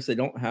 It's just they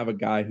don't have a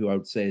guy who I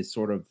would say is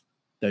sort of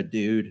the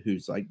dude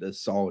who's like the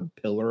solid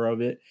pillar of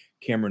it.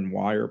 Cameron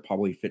Wire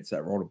probably fits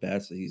that role the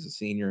best. He's a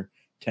senior,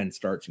 10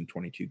 starts in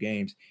 22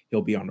 games.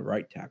 He'll be on the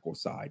right tackle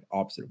side,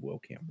 opposite of Will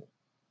Campbell.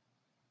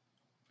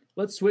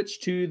 Let's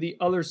switch to the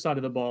other side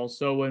of the ball.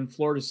 So when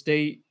Florida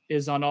State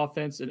is on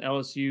offense and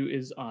LSU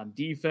is on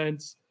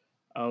defense,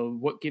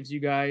 what gives you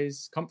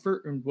guys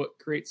comfort and what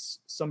creates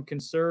some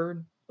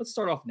concern? Let's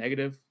start off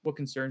negative. What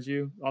concerns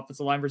you?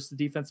 Offensive line versus the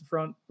defensive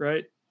front,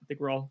 right? I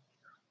think we're all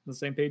on the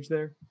same page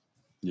there.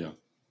 Yeah.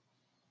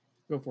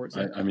 Go for it.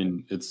 I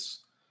mean,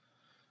 that's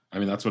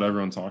what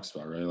everyone talks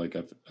about, right? Like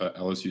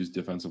LSU's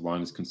defensive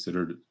line is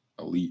considered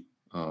elite.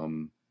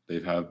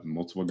 They've had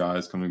multiple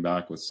guys coming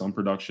back with some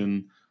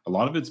production. A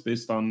lot of it's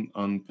based on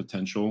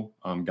potential,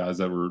 guys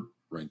that were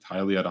ranked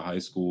highly out of high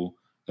school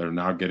that are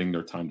now getting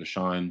their time to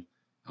shine.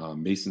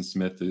 Mason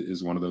Smith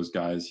is one of those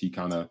guys. He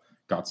kind of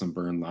got some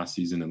burn last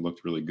season and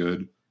looked really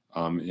good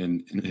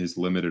in his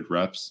limited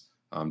reps.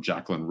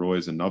 Jacqueline Roy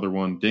is another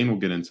one. Dane will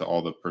get into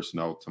all the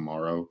personnel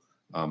tomorrow,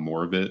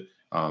 more of it.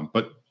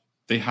 But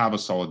they have a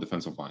solid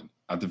defensive line.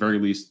 At the very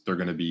least, they're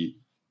going to be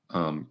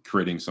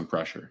creating some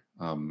pressure.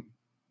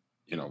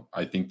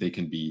 I think they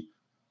can be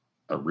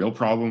a real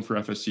problem for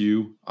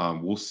FSU.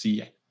 We'll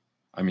see.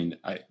 I mean,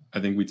 I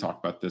think we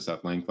talked about this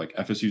at length. Like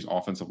FSU's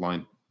offensive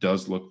line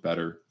does look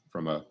better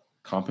from a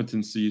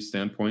competency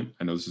standpoint.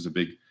 I know this is a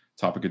big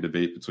topic of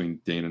debate between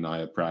Dane and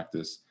I at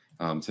practice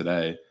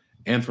today,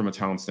 and from a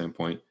talent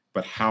standpoint.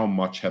 But how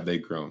much have they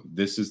grown?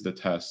 This is the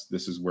test.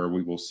 This is where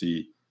we will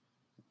see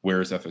where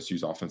does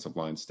FSU's offensive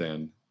line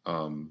stand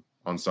on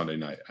Sunday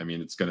night. I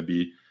mean, it's going to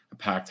be a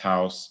packed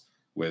house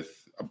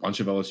with a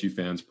bunch of LSU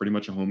fans, pretty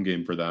much a home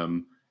game for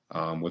them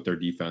with their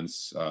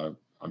defense.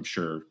 I'm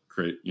sure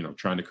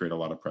trying to create a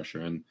lot of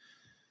pressure. And,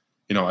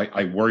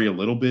 I worry a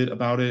little bit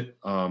about it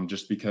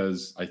just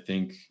because I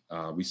think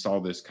we saw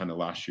this kind of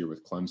last year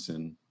with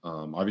Clemson.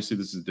 Obviously,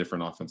 this is a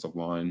different offensive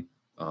line,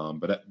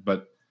 but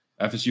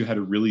FSU had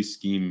to really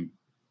scheme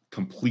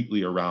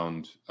completely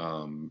around,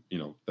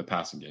 the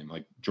passing game.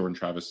 Like Jordan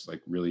Travis,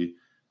 like really,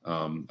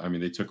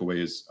 they took away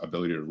his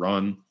ability to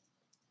run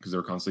because they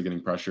were constantly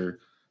getting pressure.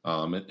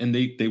 And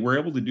they were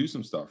able to do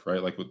some stuff,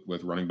 right? Like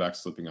with running backs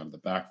slipping out of the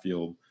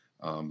backfield.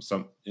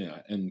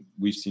 And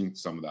we've seen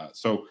some of that.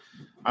 So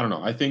I don't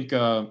know. I think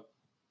it'll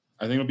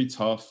be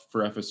tough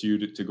for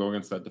FSU to go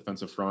against that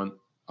defensive front.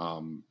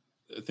 A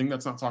thing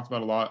that's not talked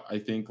about a lot, I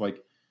think,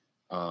 like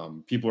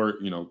people are,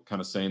 kind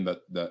of saying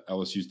that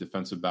LSU's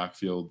defensive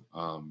backfield,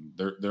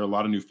 there are a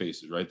lot of new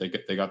faces, right?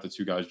 They got the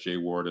two guys, Jay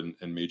Ward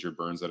and Major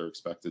Burns, that are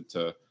expected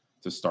to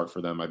start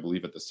for them, I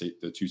believe, at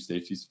the two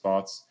safety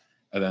spots,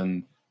 and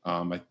then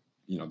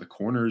the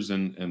corners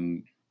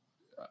and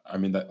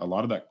that a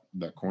lot of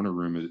that corner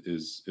room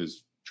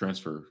is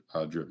transfer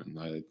driven.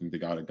 I think they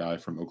got a guy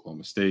from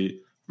Oklahoma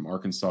State, from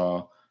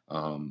Arkansas.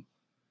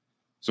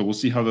 So we'll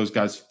see how those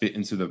guys fit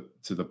into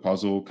the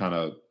puzzle, kind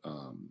of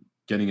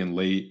getting in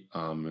late.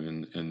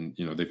 And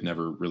they've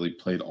never really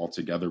played all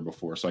together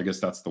before. So I guess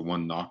that's the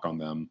one knock on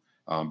them.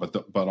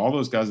 But all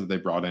those guys that they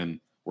brought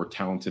in were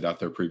talented at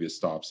their previous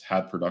stops,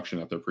 had production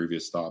at their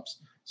previous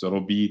stops. So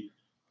it'll be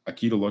a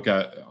key to look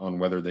at on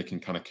whether they can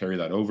kind of carry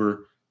that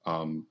over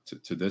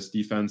to this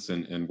defense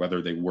and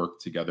whether they work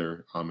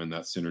together and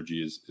that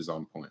synergy is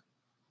on point.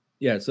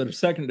 Yeah, so the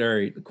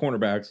secondary, the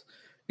cornerbacks,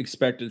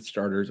 expected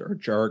starters are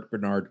Jarek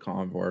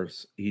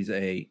Bernard-Converse. He's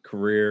a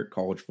career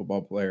college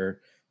football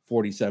player,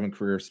 47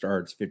 career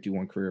starts,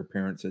 51 career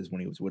appearances when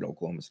he was with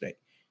Oklahoma State.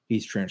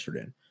 He's transferred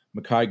in.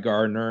 Mekhi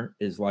Gardner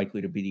is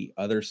likely to be the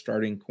other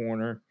starting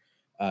corner.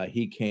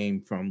 He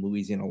came from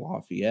Louisiana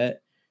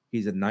Lafayette.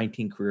 He's had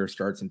 19 career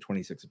starts and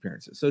 26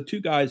 appearances. So two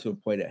guys who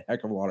have played a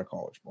heck of a lot of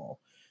college ball.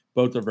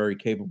 Both are very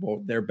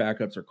capable. Their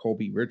backups are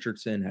Colby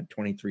Richardson, had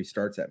 23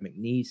 starts at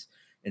McNeese,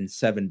 and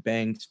Sevin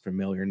Banks,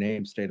 familiar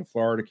name, state of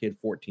Florida kid,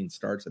 14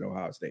 starts at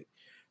Ohio State.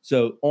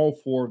 So all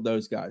four of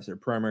those guys, their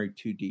primary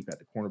two deep at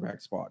the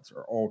cornerback spots,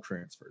 are all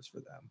transfers for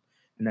them.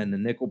 And then the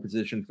nickel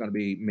position is going to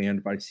be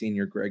manned by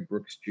senior Greg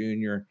Brooks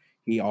Jr.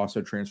 He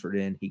also transferred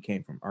in. He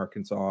came from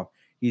Arkansas.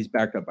 He's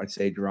backed up by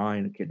Sage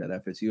Ryan, a kid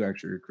that FSU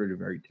actually recruited,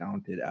 very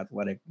talented,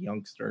 athletic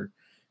youngster.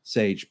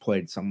 Sage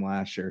played some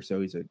last year, so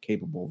he's a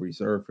capable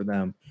reserve for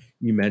them.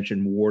 You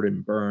mentioned Ward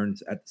and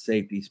Burns at the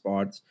safety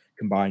spots,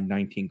 combined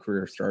 19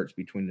 career starts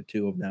between the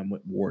two of them,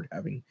 with Ward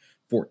having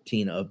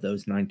 14 of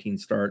those 19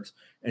 starts.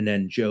 And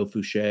then Joe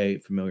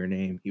Fouché, familiar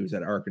name, he was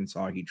at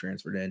Arkansas. He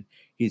transferred in.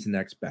 He's the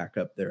next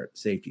backup there at the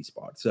safety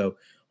spot. So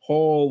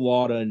whole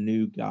lot of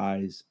new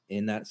guys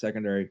in that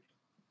secondary.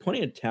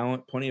 Plenty of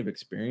talent, plenty of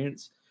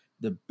experience.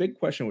 The big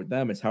question with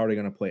them is how are they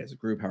going to play as a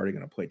group? How are they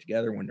going to play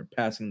together when they're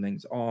passing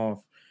things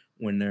off?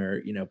 When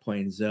they're,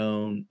 playing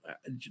zone?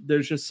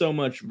 There's just so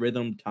much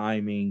rhythm,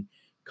 timing,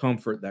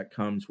 comfort that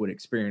comes with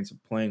experience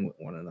of playing with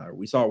one another.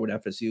 We saw it with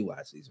FSU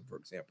last season, for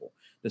example.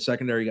 The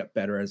secondary got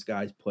better as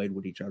guys played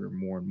with each other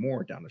more and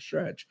more down the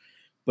stretch.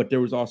 But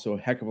there was also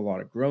a heck of a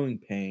lot of growing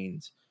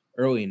pains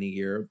early in the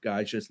year of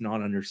guys just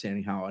not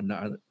understanding how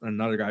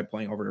another guy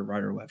playing over their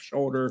right or left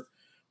shoulder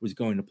was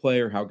going to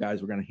play, or how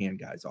guys were going to hand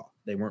guys off.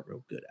 They weren't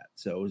real good at.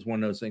 So it was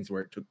one of those things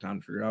where it took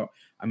time to figure out.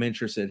 I'm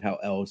interested how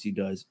LSU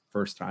does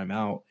first time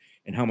out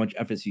and how much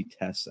FSU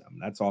tests them.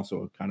 That's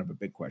also kind of a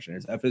big question.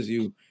 Is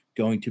FSU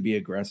going to be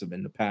aggressive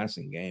in the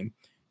passing game?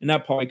 And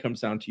that probably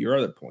comes down to your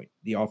other point,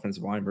 the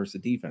offensive line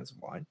versus the defensive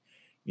line.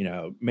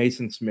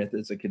 Mason Smith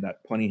is a kid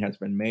that plenty has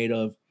been made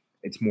of.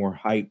 It's more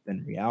hype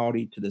than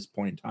reality to this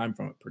point in time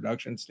from a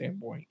production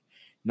standpoint.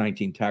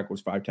 19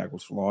 tackles, 5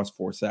 tackles for loss,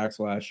 4 sacks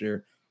last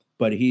year.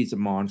 But he's a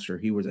monster.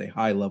 He was a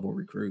high-level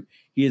recruit.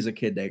 He is a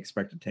kid they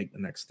expect to take the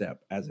next step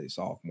as a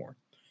sophomore.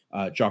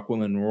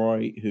 Jacqueline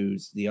Roy,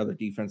 who's the other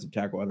defensive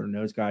tackle, other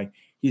nose guy,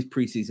 he's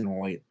preseason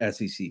only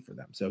SEC for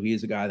them. So he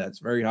is a guy that's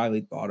very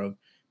highly thought of,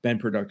 been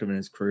productive in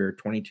his career,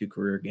 22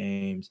 career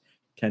games,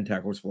 10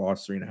 tackles for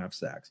loss, 3.5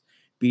 sacks.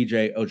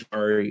 BJ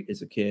Ojari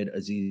is a kid,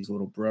 Aziz's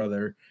little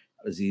brother.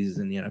 Aziz is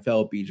in the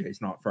NFL. BJ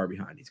is not far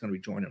behind. He's going to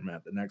be joining him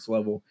at the next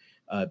level.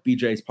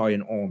 BJ is probably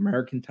an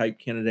All-American type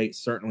candidate,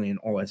 certainly an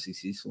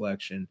All-SEC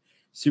selection.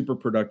 Super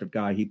productive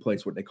guy. He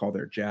plays what they call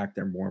their jack.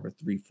 They're more of a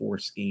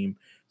 3-4 scheme.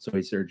 So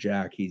he's their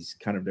jack. He's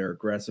kind of their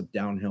aggressive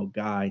downhill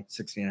guy,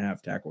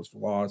 16.5 tackles for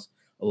loss,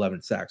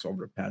 11 sacks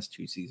over the past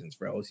 2 seasons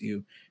for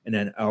LSU. And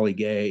then Ali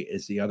Gay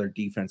is the other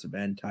defensive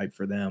end type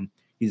for them.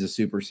 He's a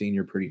super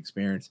senior, pretty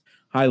experienced,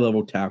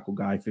 high-level tackle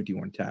guy,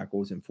 51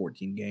 tackles in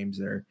 14 games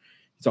there.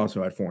 He's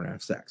also had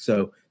 4.5 sacks.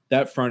 So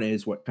that front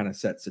is what kind of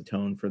sets the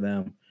tone for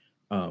them.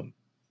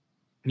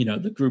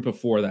 The group of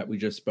 4 that we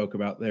just spoke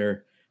about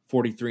there,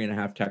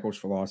 43.5 tackles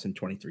for loss and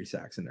 23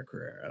 sacks in their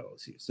career at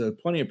LSU. So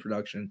plenty of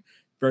production.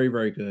 Very,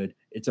 very good.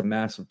 It's a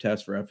massive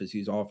test for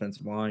FSU's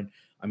offensive line.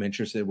 I'm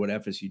interested in what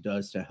FSU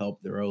does to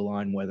help their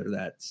O-line, whether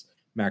that's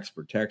max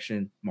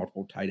protection,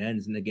 multiple tight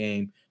ends in the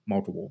game,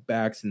 multiple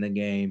backs in the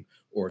game,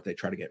 or if they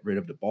try to get rid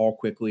of the ball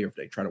quickly, or if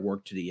they try to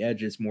work to the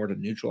edges more to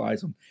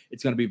neutralize them.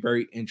 It's going to be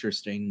very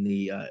interesting,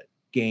 the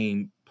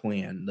game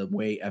plan, the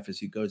way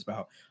FSU goes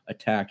about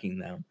attacking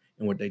them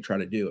and what they try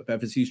to do. If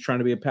FSU is trying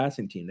to be a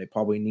passing team, they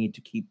probably need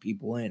to keep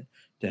people in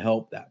to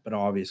help that. But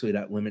obviously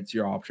that limits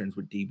your options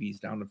with DBs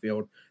down the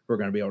field who are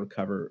going to be able to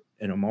cover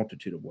in a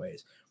multitude of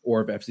ways.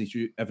 Or if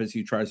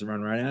FSU tries to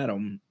run right at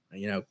them,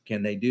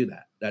 can they do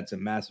that? That's a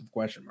massive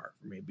question mark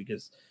for me,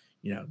 because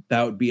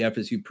that would be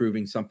FSU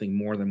proving something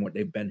more than what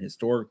they've been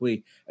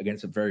historically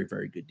against a very,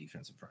 very good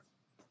defensive front.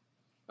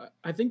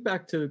 I think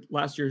back to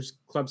last year's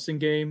Clemson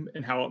game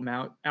and how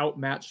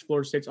outmatched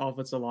Florida State's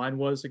offensive line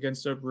was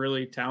against a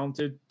really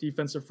talented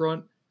defensive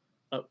front.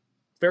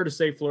 Fair to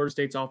say Florida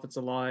State's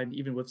offensive line,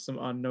 even with some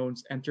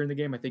unknowns entering the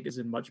game, I think is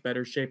in much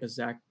better shape, as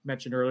Zach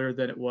mentioned earlier,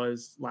 than it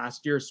was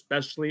last year,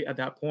 especially at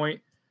that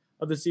point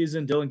of the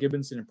season. Dylan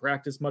Gibbons didn't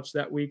practice much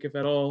that week, if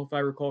at all, if I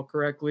recall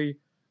correctly.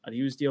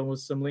 He was dealing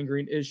with some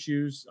lingering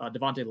issues.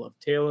 Devontae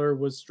Love-Taylor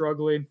was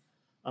struggling.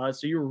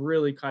 So you were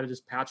really kind of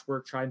just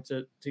patchwork trying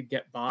to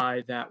get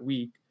by that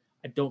week.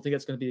 I don't think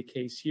that's going to be the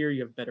case here.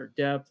 You have better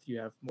depth. You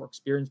have more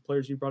experienced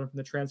players you brought in from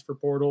the transfer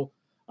portal.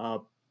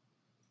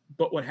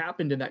 But what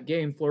happened in that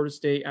game, Florida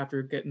State,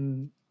 after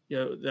getting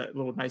that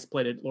little nice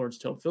play to Lawrence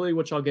Toafili,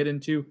 which I'll get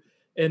into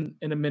in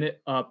a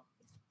minute,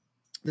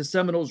 the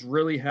Seminoles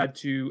really had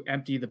to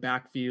empty the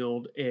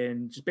backfield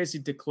and just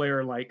basically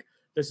declare, like,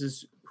 this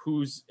is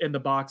who's in the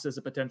box as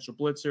a potential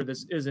blitzer.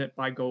 This isn't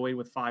by going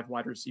with 5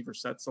 wide receiver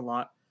sets a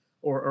lot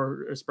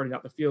or spreading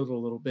out the field a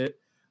little bit.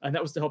 And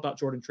that was to help out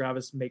Jordan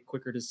Travis make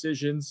quicker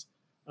decisions.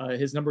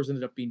 His numbers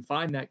ended up being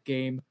fine that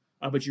game,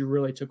 but you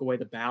really took away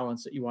the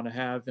balance that you want to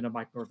have in a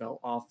Mike Norvell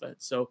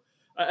offense. So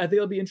I think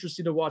it'll be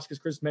interesting to watch, because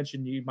Chris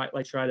mentioned you might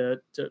try to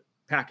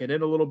pack it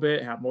in a little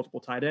bit, have multiple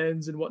tight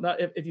ends and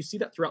whatnot. If you see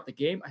that throughout the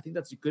game, I think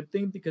that's a good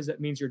thing, because that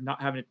means you're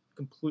not having to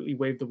completely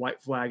wave the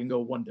white flag and go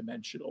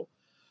one-dimensional.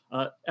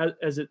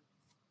 As it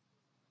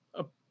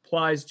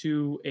applies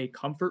to a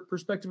comfort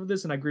perspective of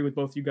this, and I agree with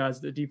both you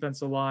guys, the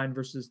defensive line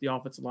versus the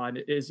offensive line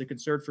is a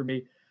concern for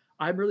me.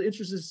 I'm really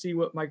interested to see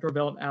what Mike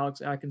Norvell and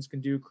Alex Atkins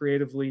can do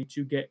creatively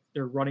to get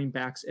their running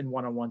backs in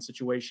one-on-one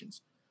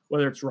situations,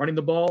 whether it's running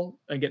the ball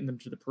and getting them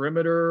to the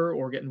perimeter,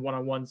 or getting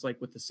one-on-ones like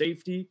with the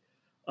safety,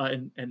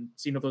 and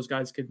seeing if those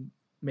guys can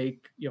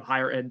make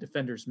higher-end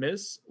defenders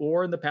miss,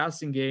 or in the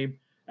passing game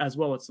as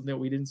well. It's something that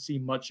we didn't see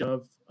much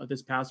of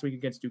this past week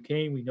against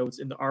Duquesne. We know it's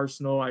in the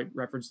arsenal. I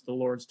referenced the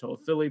Lawrence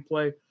Toafili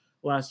play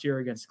last year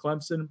against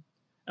Clemson.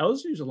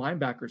 LSU's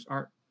linebackers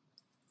aren't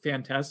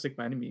fantastic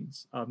by any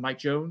means. Mike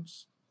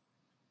Jones,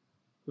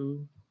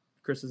 who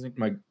Chris isn't.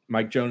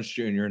 Mike Jones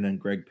Jr. and then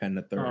Greg Penn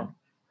the third.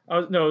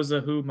 No, it was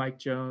Mike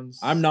Jones.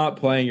 I'm not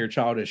playing your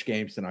childish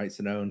games tonight,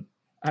 Sinone.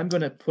 I'm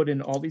going to put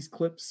in all these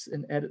clips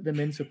and edit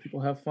them in so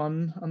people have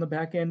fun on the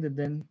back end, and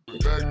then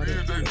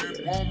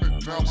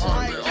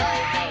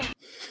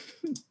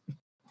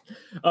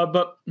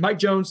but Mike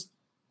Jones,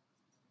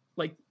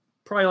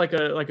 probably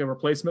like a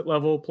replacement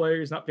level player.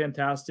 He's not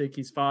fantastic.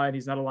 He's fine.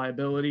 He's not a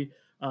liability.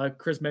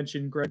 Chris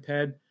mentioned Greg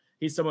Penn.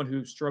 He's someone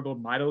who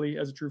struggled mightily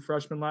as a true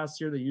freshman last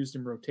year. They used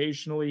him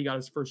rotationally. He got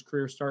his first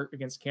career start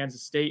against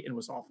Kansas State and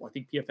was awful. I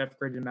think PFF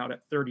graded him out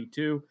at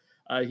 32.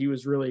 He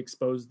was really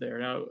exposed there.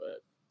 Now,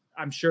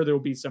 I'm sure there will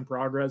be some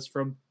progress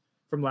from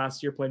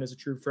last year playing as a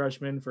true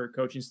freshman for a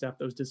coaching staff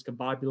that was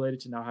discombobulated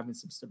to now having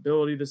some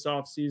stability this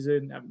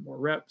offseason, having more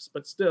reps.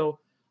 But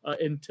still,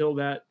 until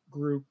that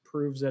group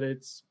proves that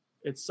it's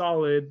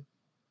solid,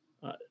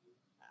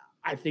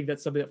 I think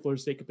that's something that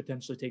Florida State could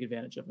potentially take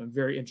advantage of. I'm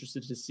very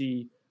interested to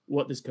see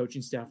what this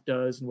coaching staff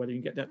does and whether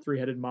you can get that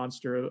 3-headed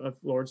monster of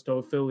Lawrence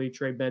Toafili,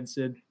 Trey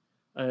Benson,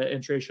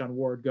 and Trayshawn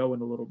Ward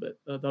going a little bit.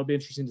 That'll be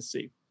interesting to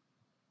see.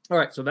 All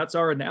right, so that's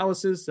our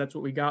analysis. That's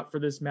what we got for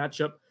this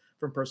matchup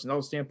from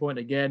personnel standpoint.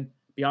 Again,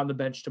 Beyond the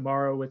Bench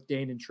tomorrow with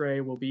Dane and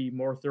Trey will be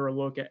more thorough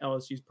look at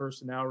LSU's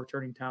personnel,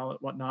 returning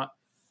talent, whatnot.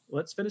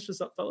 Let's finish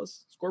this up,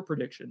 fellas. Score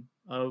prediction.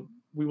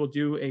 We will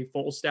do a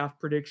full staff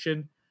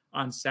prediction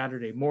on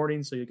Saturday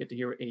morning, so you'll get to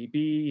hear what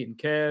AB and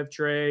Kev,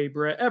 Trey,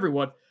 Brett,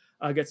 everyone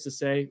gets to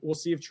say. We'll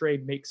see if Trey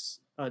makes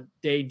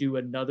Dane do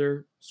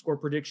another score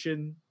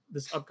prediction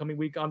this upcoming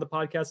week on the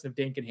podcast, and if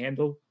Dane can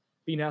handle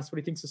being asked what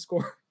he thinks the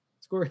score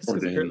is,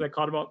 because that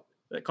caught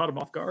him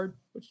off guard.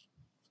 Which,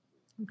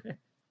 okay,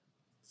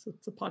 so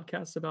it's a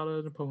podcast about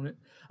an opponent.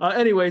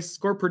 Anyways,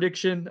 score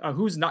prediction.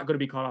 Who's not going to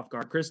be caught off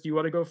guard? Chris, do you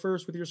want to go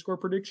first with your score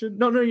prediction?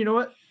 No, you know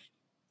what?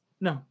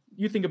 No,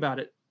 you think about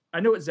it. I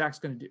know what Zach's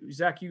going to do.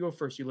 Zach, you go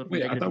first. You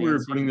Wait, I thought we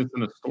were putting this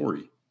in a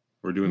story.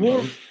 We're doing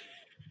both.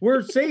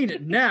 We're saying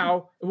it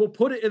now, and we'll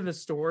put it in the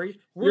story.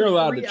 You're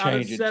allowed to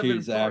change it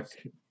too, Zach.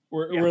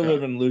 We're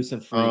living loose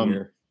and free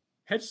here.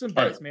 Hedge some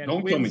bets, man.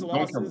 Don't Wins, kill me.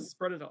 losses,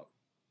 spread it up.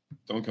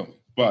 Don't kill me.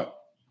 But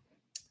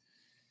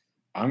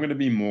I'm going to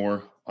be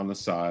more on the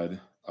side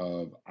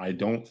of I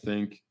don't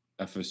think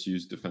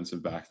FSU's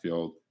defensive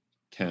backfield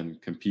can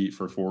compete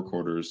for 4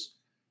 quarters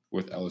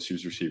with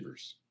LSU's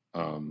receivers.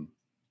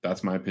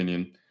 That's my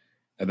opinion.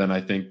 And then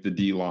I think the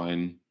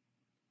D-line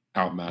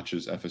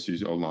outmatches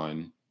FSU's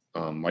O-line.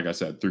 Like I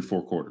said, through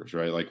 4 quarters,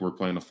 right? Like we're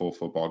playing a full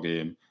football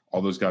game.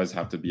 All those guys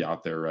have to be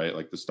out there, right?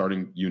 Like the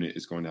starting unit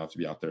is going to have to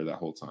be out there that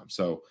whole time.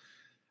 So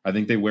I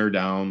think they wear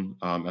down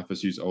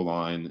FSU's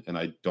O-line, and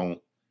I don't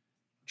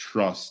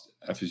trust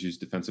FSU's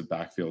defensive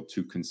backfield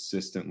to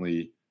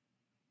consistently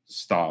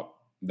stop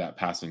that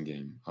passing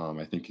game.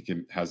 I think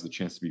it has the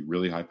chance to be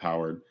really high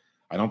powered.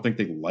 I don't think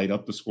they light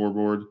up the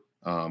scoreboard,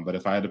 but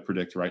if I had to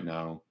predict right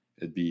now,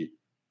 it'd be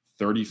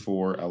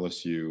 34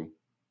 LSU,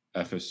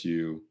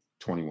 FSU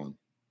 21.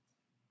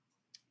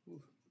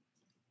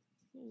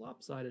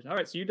 Lopsided. All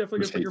right, so you definitely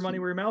gonna put your money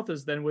where your mouth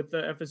is then with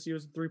the FSU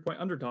as a 3-point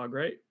underdog,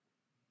 right?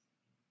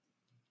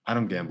 I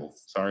don't gamble.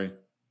 Sorry.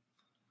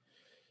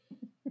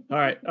 All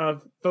right,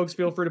 folks,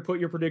 feel free to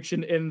put your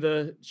prediction in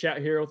the chat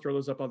here. I'll throw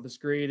those up on the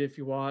screen if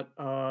you want.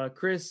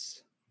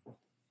 Chris,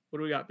 what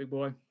do we got, big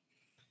boy?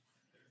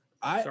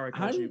 I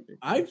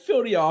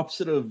feel the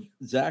opposite of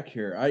Zach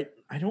here.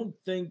 I don't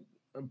think,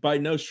 by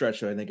no stretch,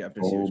 do I think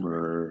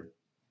FSU.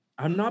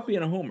 I'm not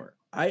being a homer.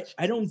 I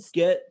don't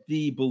get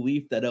the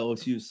belief that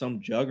LSU is some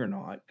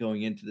juggernaut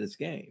going into this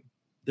game.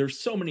 There's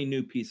so many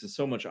new pieces,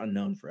 so much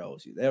unknown for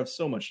LSU. They have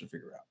so much to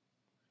figure out.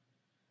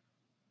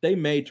 They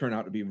may turn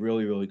out to be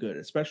really, really good,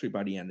 especially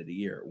by the end of the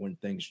year when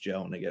things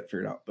gel and they get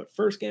figured out. But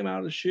first game out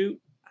of the chute,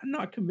 I'm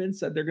not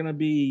convinced that they're going to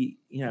be,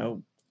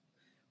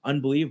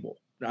 unbelievable.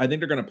 I think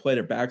they're going to play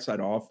their backside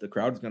off. The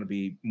crowd's going to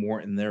be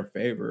more in their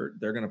favor.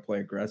 They're going to play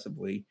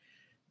aggressively.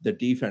 The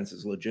defense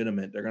is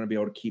legitimate. They're going to be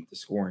able to keep the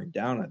scoring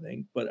down, I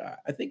think. But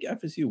I think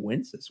FSU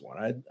wins this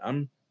one.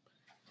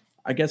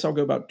 I guess I'll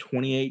go about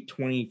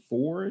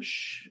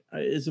 28-24-ish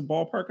is a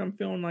ballpark I'm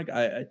feeling like.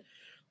 I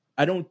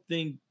don't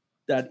think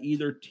that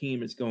either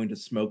team is going to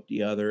smoke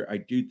the other. I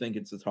do think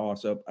it's a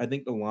toss-up. I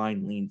think the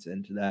line leans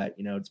into that.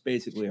 It's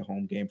basically a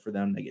home game for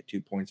them. They get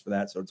 2 points for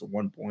that, so it's a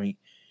 1-point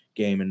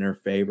game in their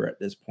favor at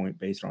this point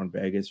based on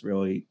Vegas.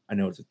 Really, I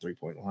know it's a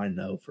 3-point line,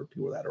 though, for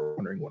people that are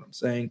wondering what I'm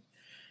saying.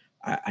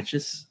 I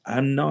think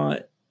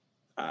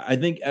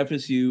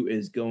FSU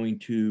is going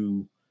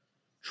to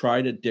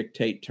try to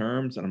dictate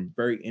terms, and I'm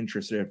very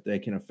interested if they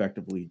can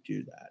effectively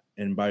do that.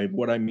 And by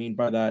what I mean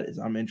by that is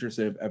I'm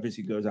interested if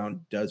FSU goes out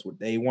and does what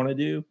they want to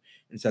do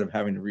instead of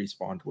having to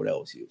respond to what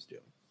LSU is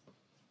doing.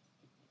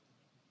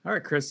 All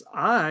right, Chris,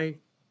 I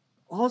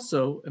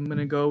also am going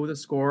to go with a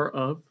score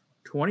of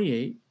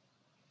 28-24.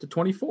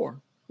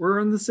 We're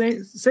in the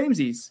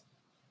samesies.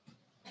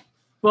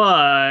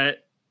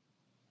 But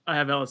I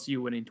have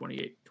LSU winning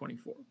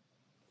 28-24.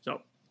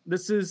 So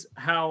this is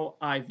how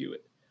I view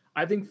it.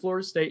 I think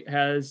Florida State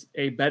has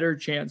a better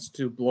chance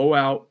to blow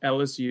out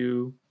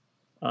LSU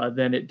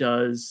than it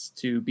does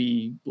to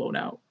be blown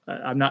out.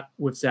 I'm not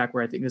with Zach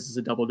where I think this is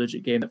a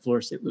double-digit game that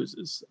Florida State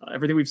loses.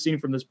 Everything we've seen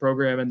from this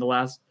program in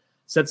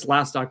since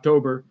last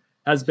October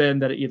has been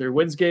that it either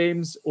wins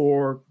games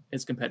or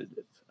is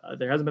competitive.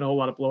 There hasn't been a whole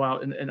lot of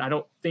blowout, and I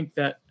don't think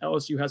that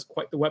LSU has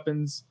quite the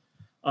weapons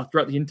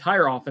throughout the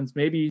entire offense,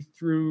 maybe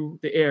through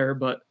the air,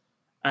 but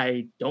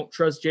I don't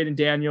trust Jaden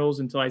Daniels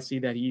until I see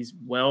that he's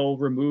well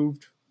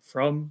removed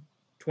from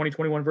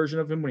 2021 version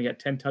of him when he had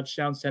 10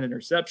 touchdowns, 10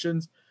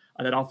 interceptions.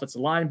 That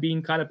offensive line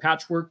being kind of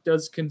patchwork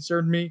does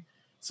concern me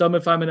some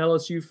if I'm an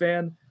LSU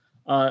fan.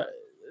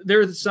 There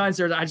are the signs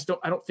there that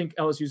I don't think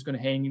LSU is going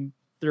to hang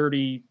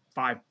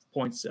 35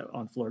 points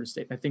on Florida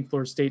State. I think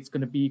Florida State's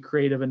going to be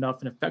creative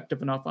enough and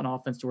effective enough on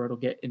offense to where it'll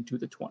get into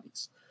the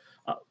 20s.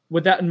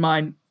 With that in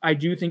mind, I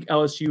do think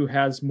LSU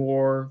has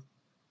more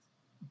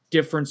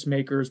difference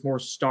makers, more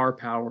star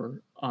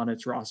power on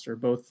its roster,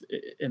 both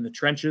in the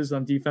trenches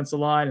on defensive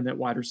line and that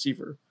wide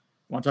receiver.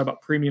 I want to talk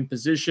about premium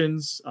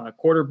positions,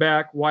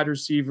 quarterback, wide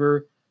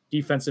receiver,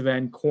 defensive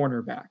end,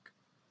 cornerback.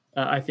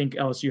 I think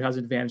LSU has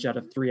advantage out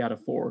of 3 out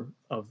of 4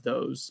 of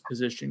those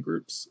position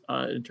groups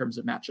in terms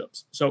of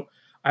matchups. So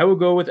I will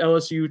go with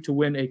LSU to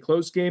win a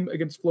close game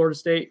against Florida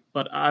State,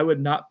 but I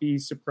would not be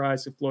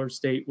surprised if Florida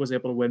State was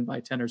able to win by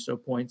 10 or so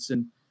points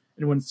and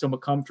win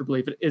somewhat comfortably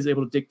if it is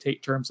able to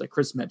dictate terms like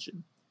Chris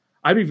mentioned.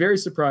 I'd be very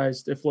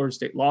surprised if Florida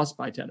State lost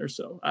by 10 or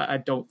so. I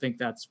don't think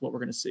that's what we're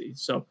going to see.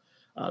 So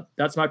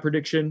that's my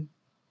prediction.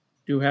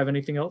 Do you have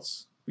anything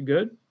else? We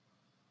good?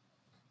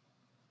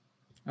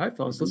 All right,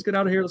 fellas, let's get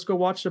out of here. Let's go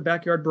watch the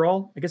Backyard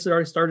Brawl. I guess it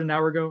already started an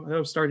hour ago. I thought it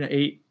was starting at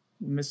 8.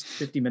 Missed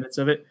 50 minutes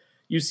of it.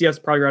 UCF's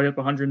probably right up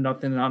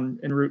 100-0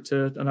 en route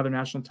to another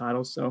national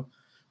title. So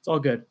it's all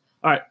good.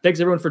 All right. Thanks,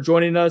 everyone, for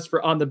joining us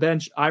for On the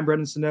Bench. I'm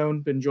Brendan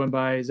Sonnone. Been joined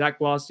by Zach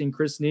Blostein,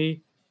 Chris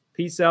Nee.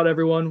 Peace out,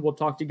 everyone. We'll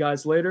talk to you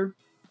guys later.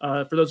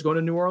 For those going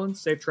to New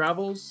Orleans, safe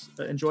travels.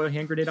 Enjoy a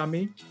hand grenade on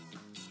me.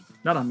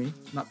 Not on me.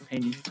 Not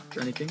paying you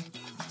or anything.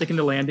 Sticking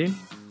to landing.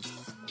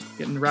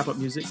 Getting the wrap-up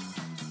music.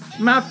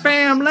 My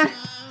family. My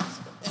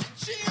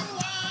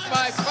family.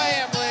 My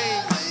family.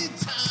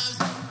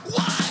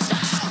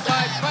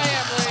 My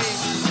family.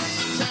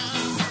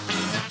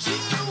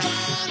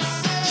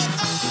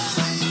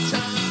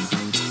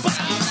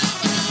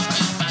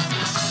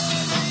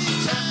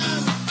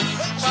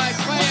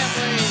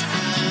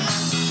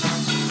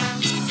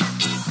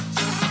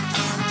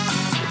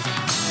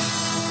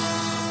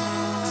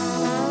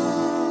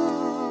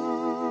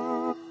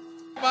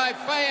 my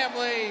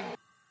family.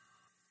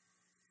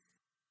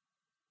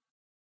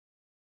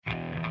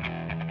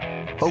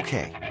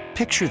 Okay,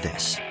 picture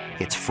this.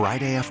 It's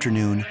Friday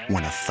afternoon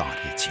when a thought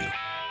hits you.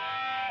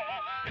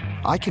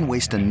 I can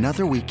waste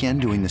another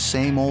weekend doing the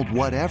same old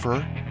whatever,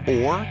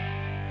 or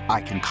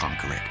I can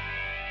conquer it.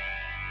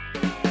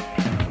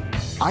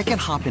 I can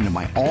hop into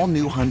my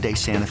all-new Hyundai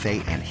Santa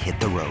Fe and hit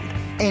the road.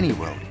 Any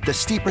road. The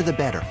steeper, the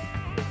better.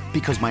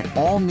 Because my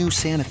all-new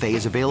Santa Fe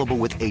is available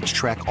with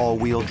H-Track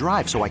all-wheel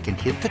drive, so I can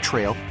hit the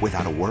trail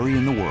without a worry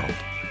in the world.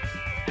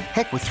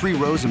 Heck, with 3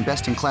 rows and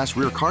best-in-class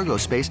rear cargo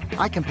space,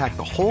 I can pack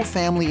the whole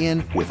family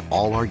in with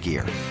all our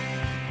gear.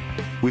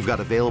 We've got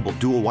available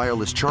dual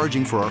wireless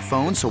charging for our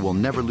phones, so we'll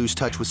never lose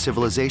touch with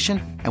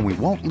civilization, and we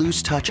won't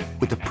lose touch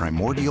with the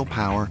primordial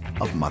power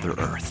of Mother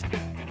Earth.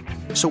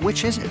 So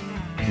which is it?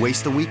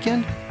 Waste the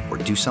weekend or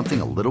do something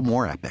a little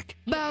more epic?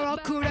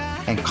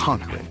 And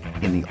conquer it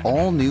in the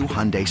all-new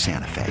Hyundai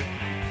Santa Fe.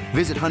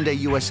 Visit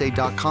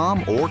HyundaiUSA.com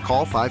or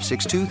call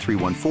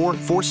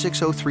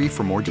 562-314-4603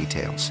 for more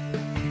details.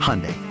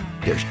 Hyundai,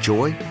 there's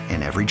joy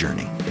in every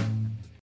journey.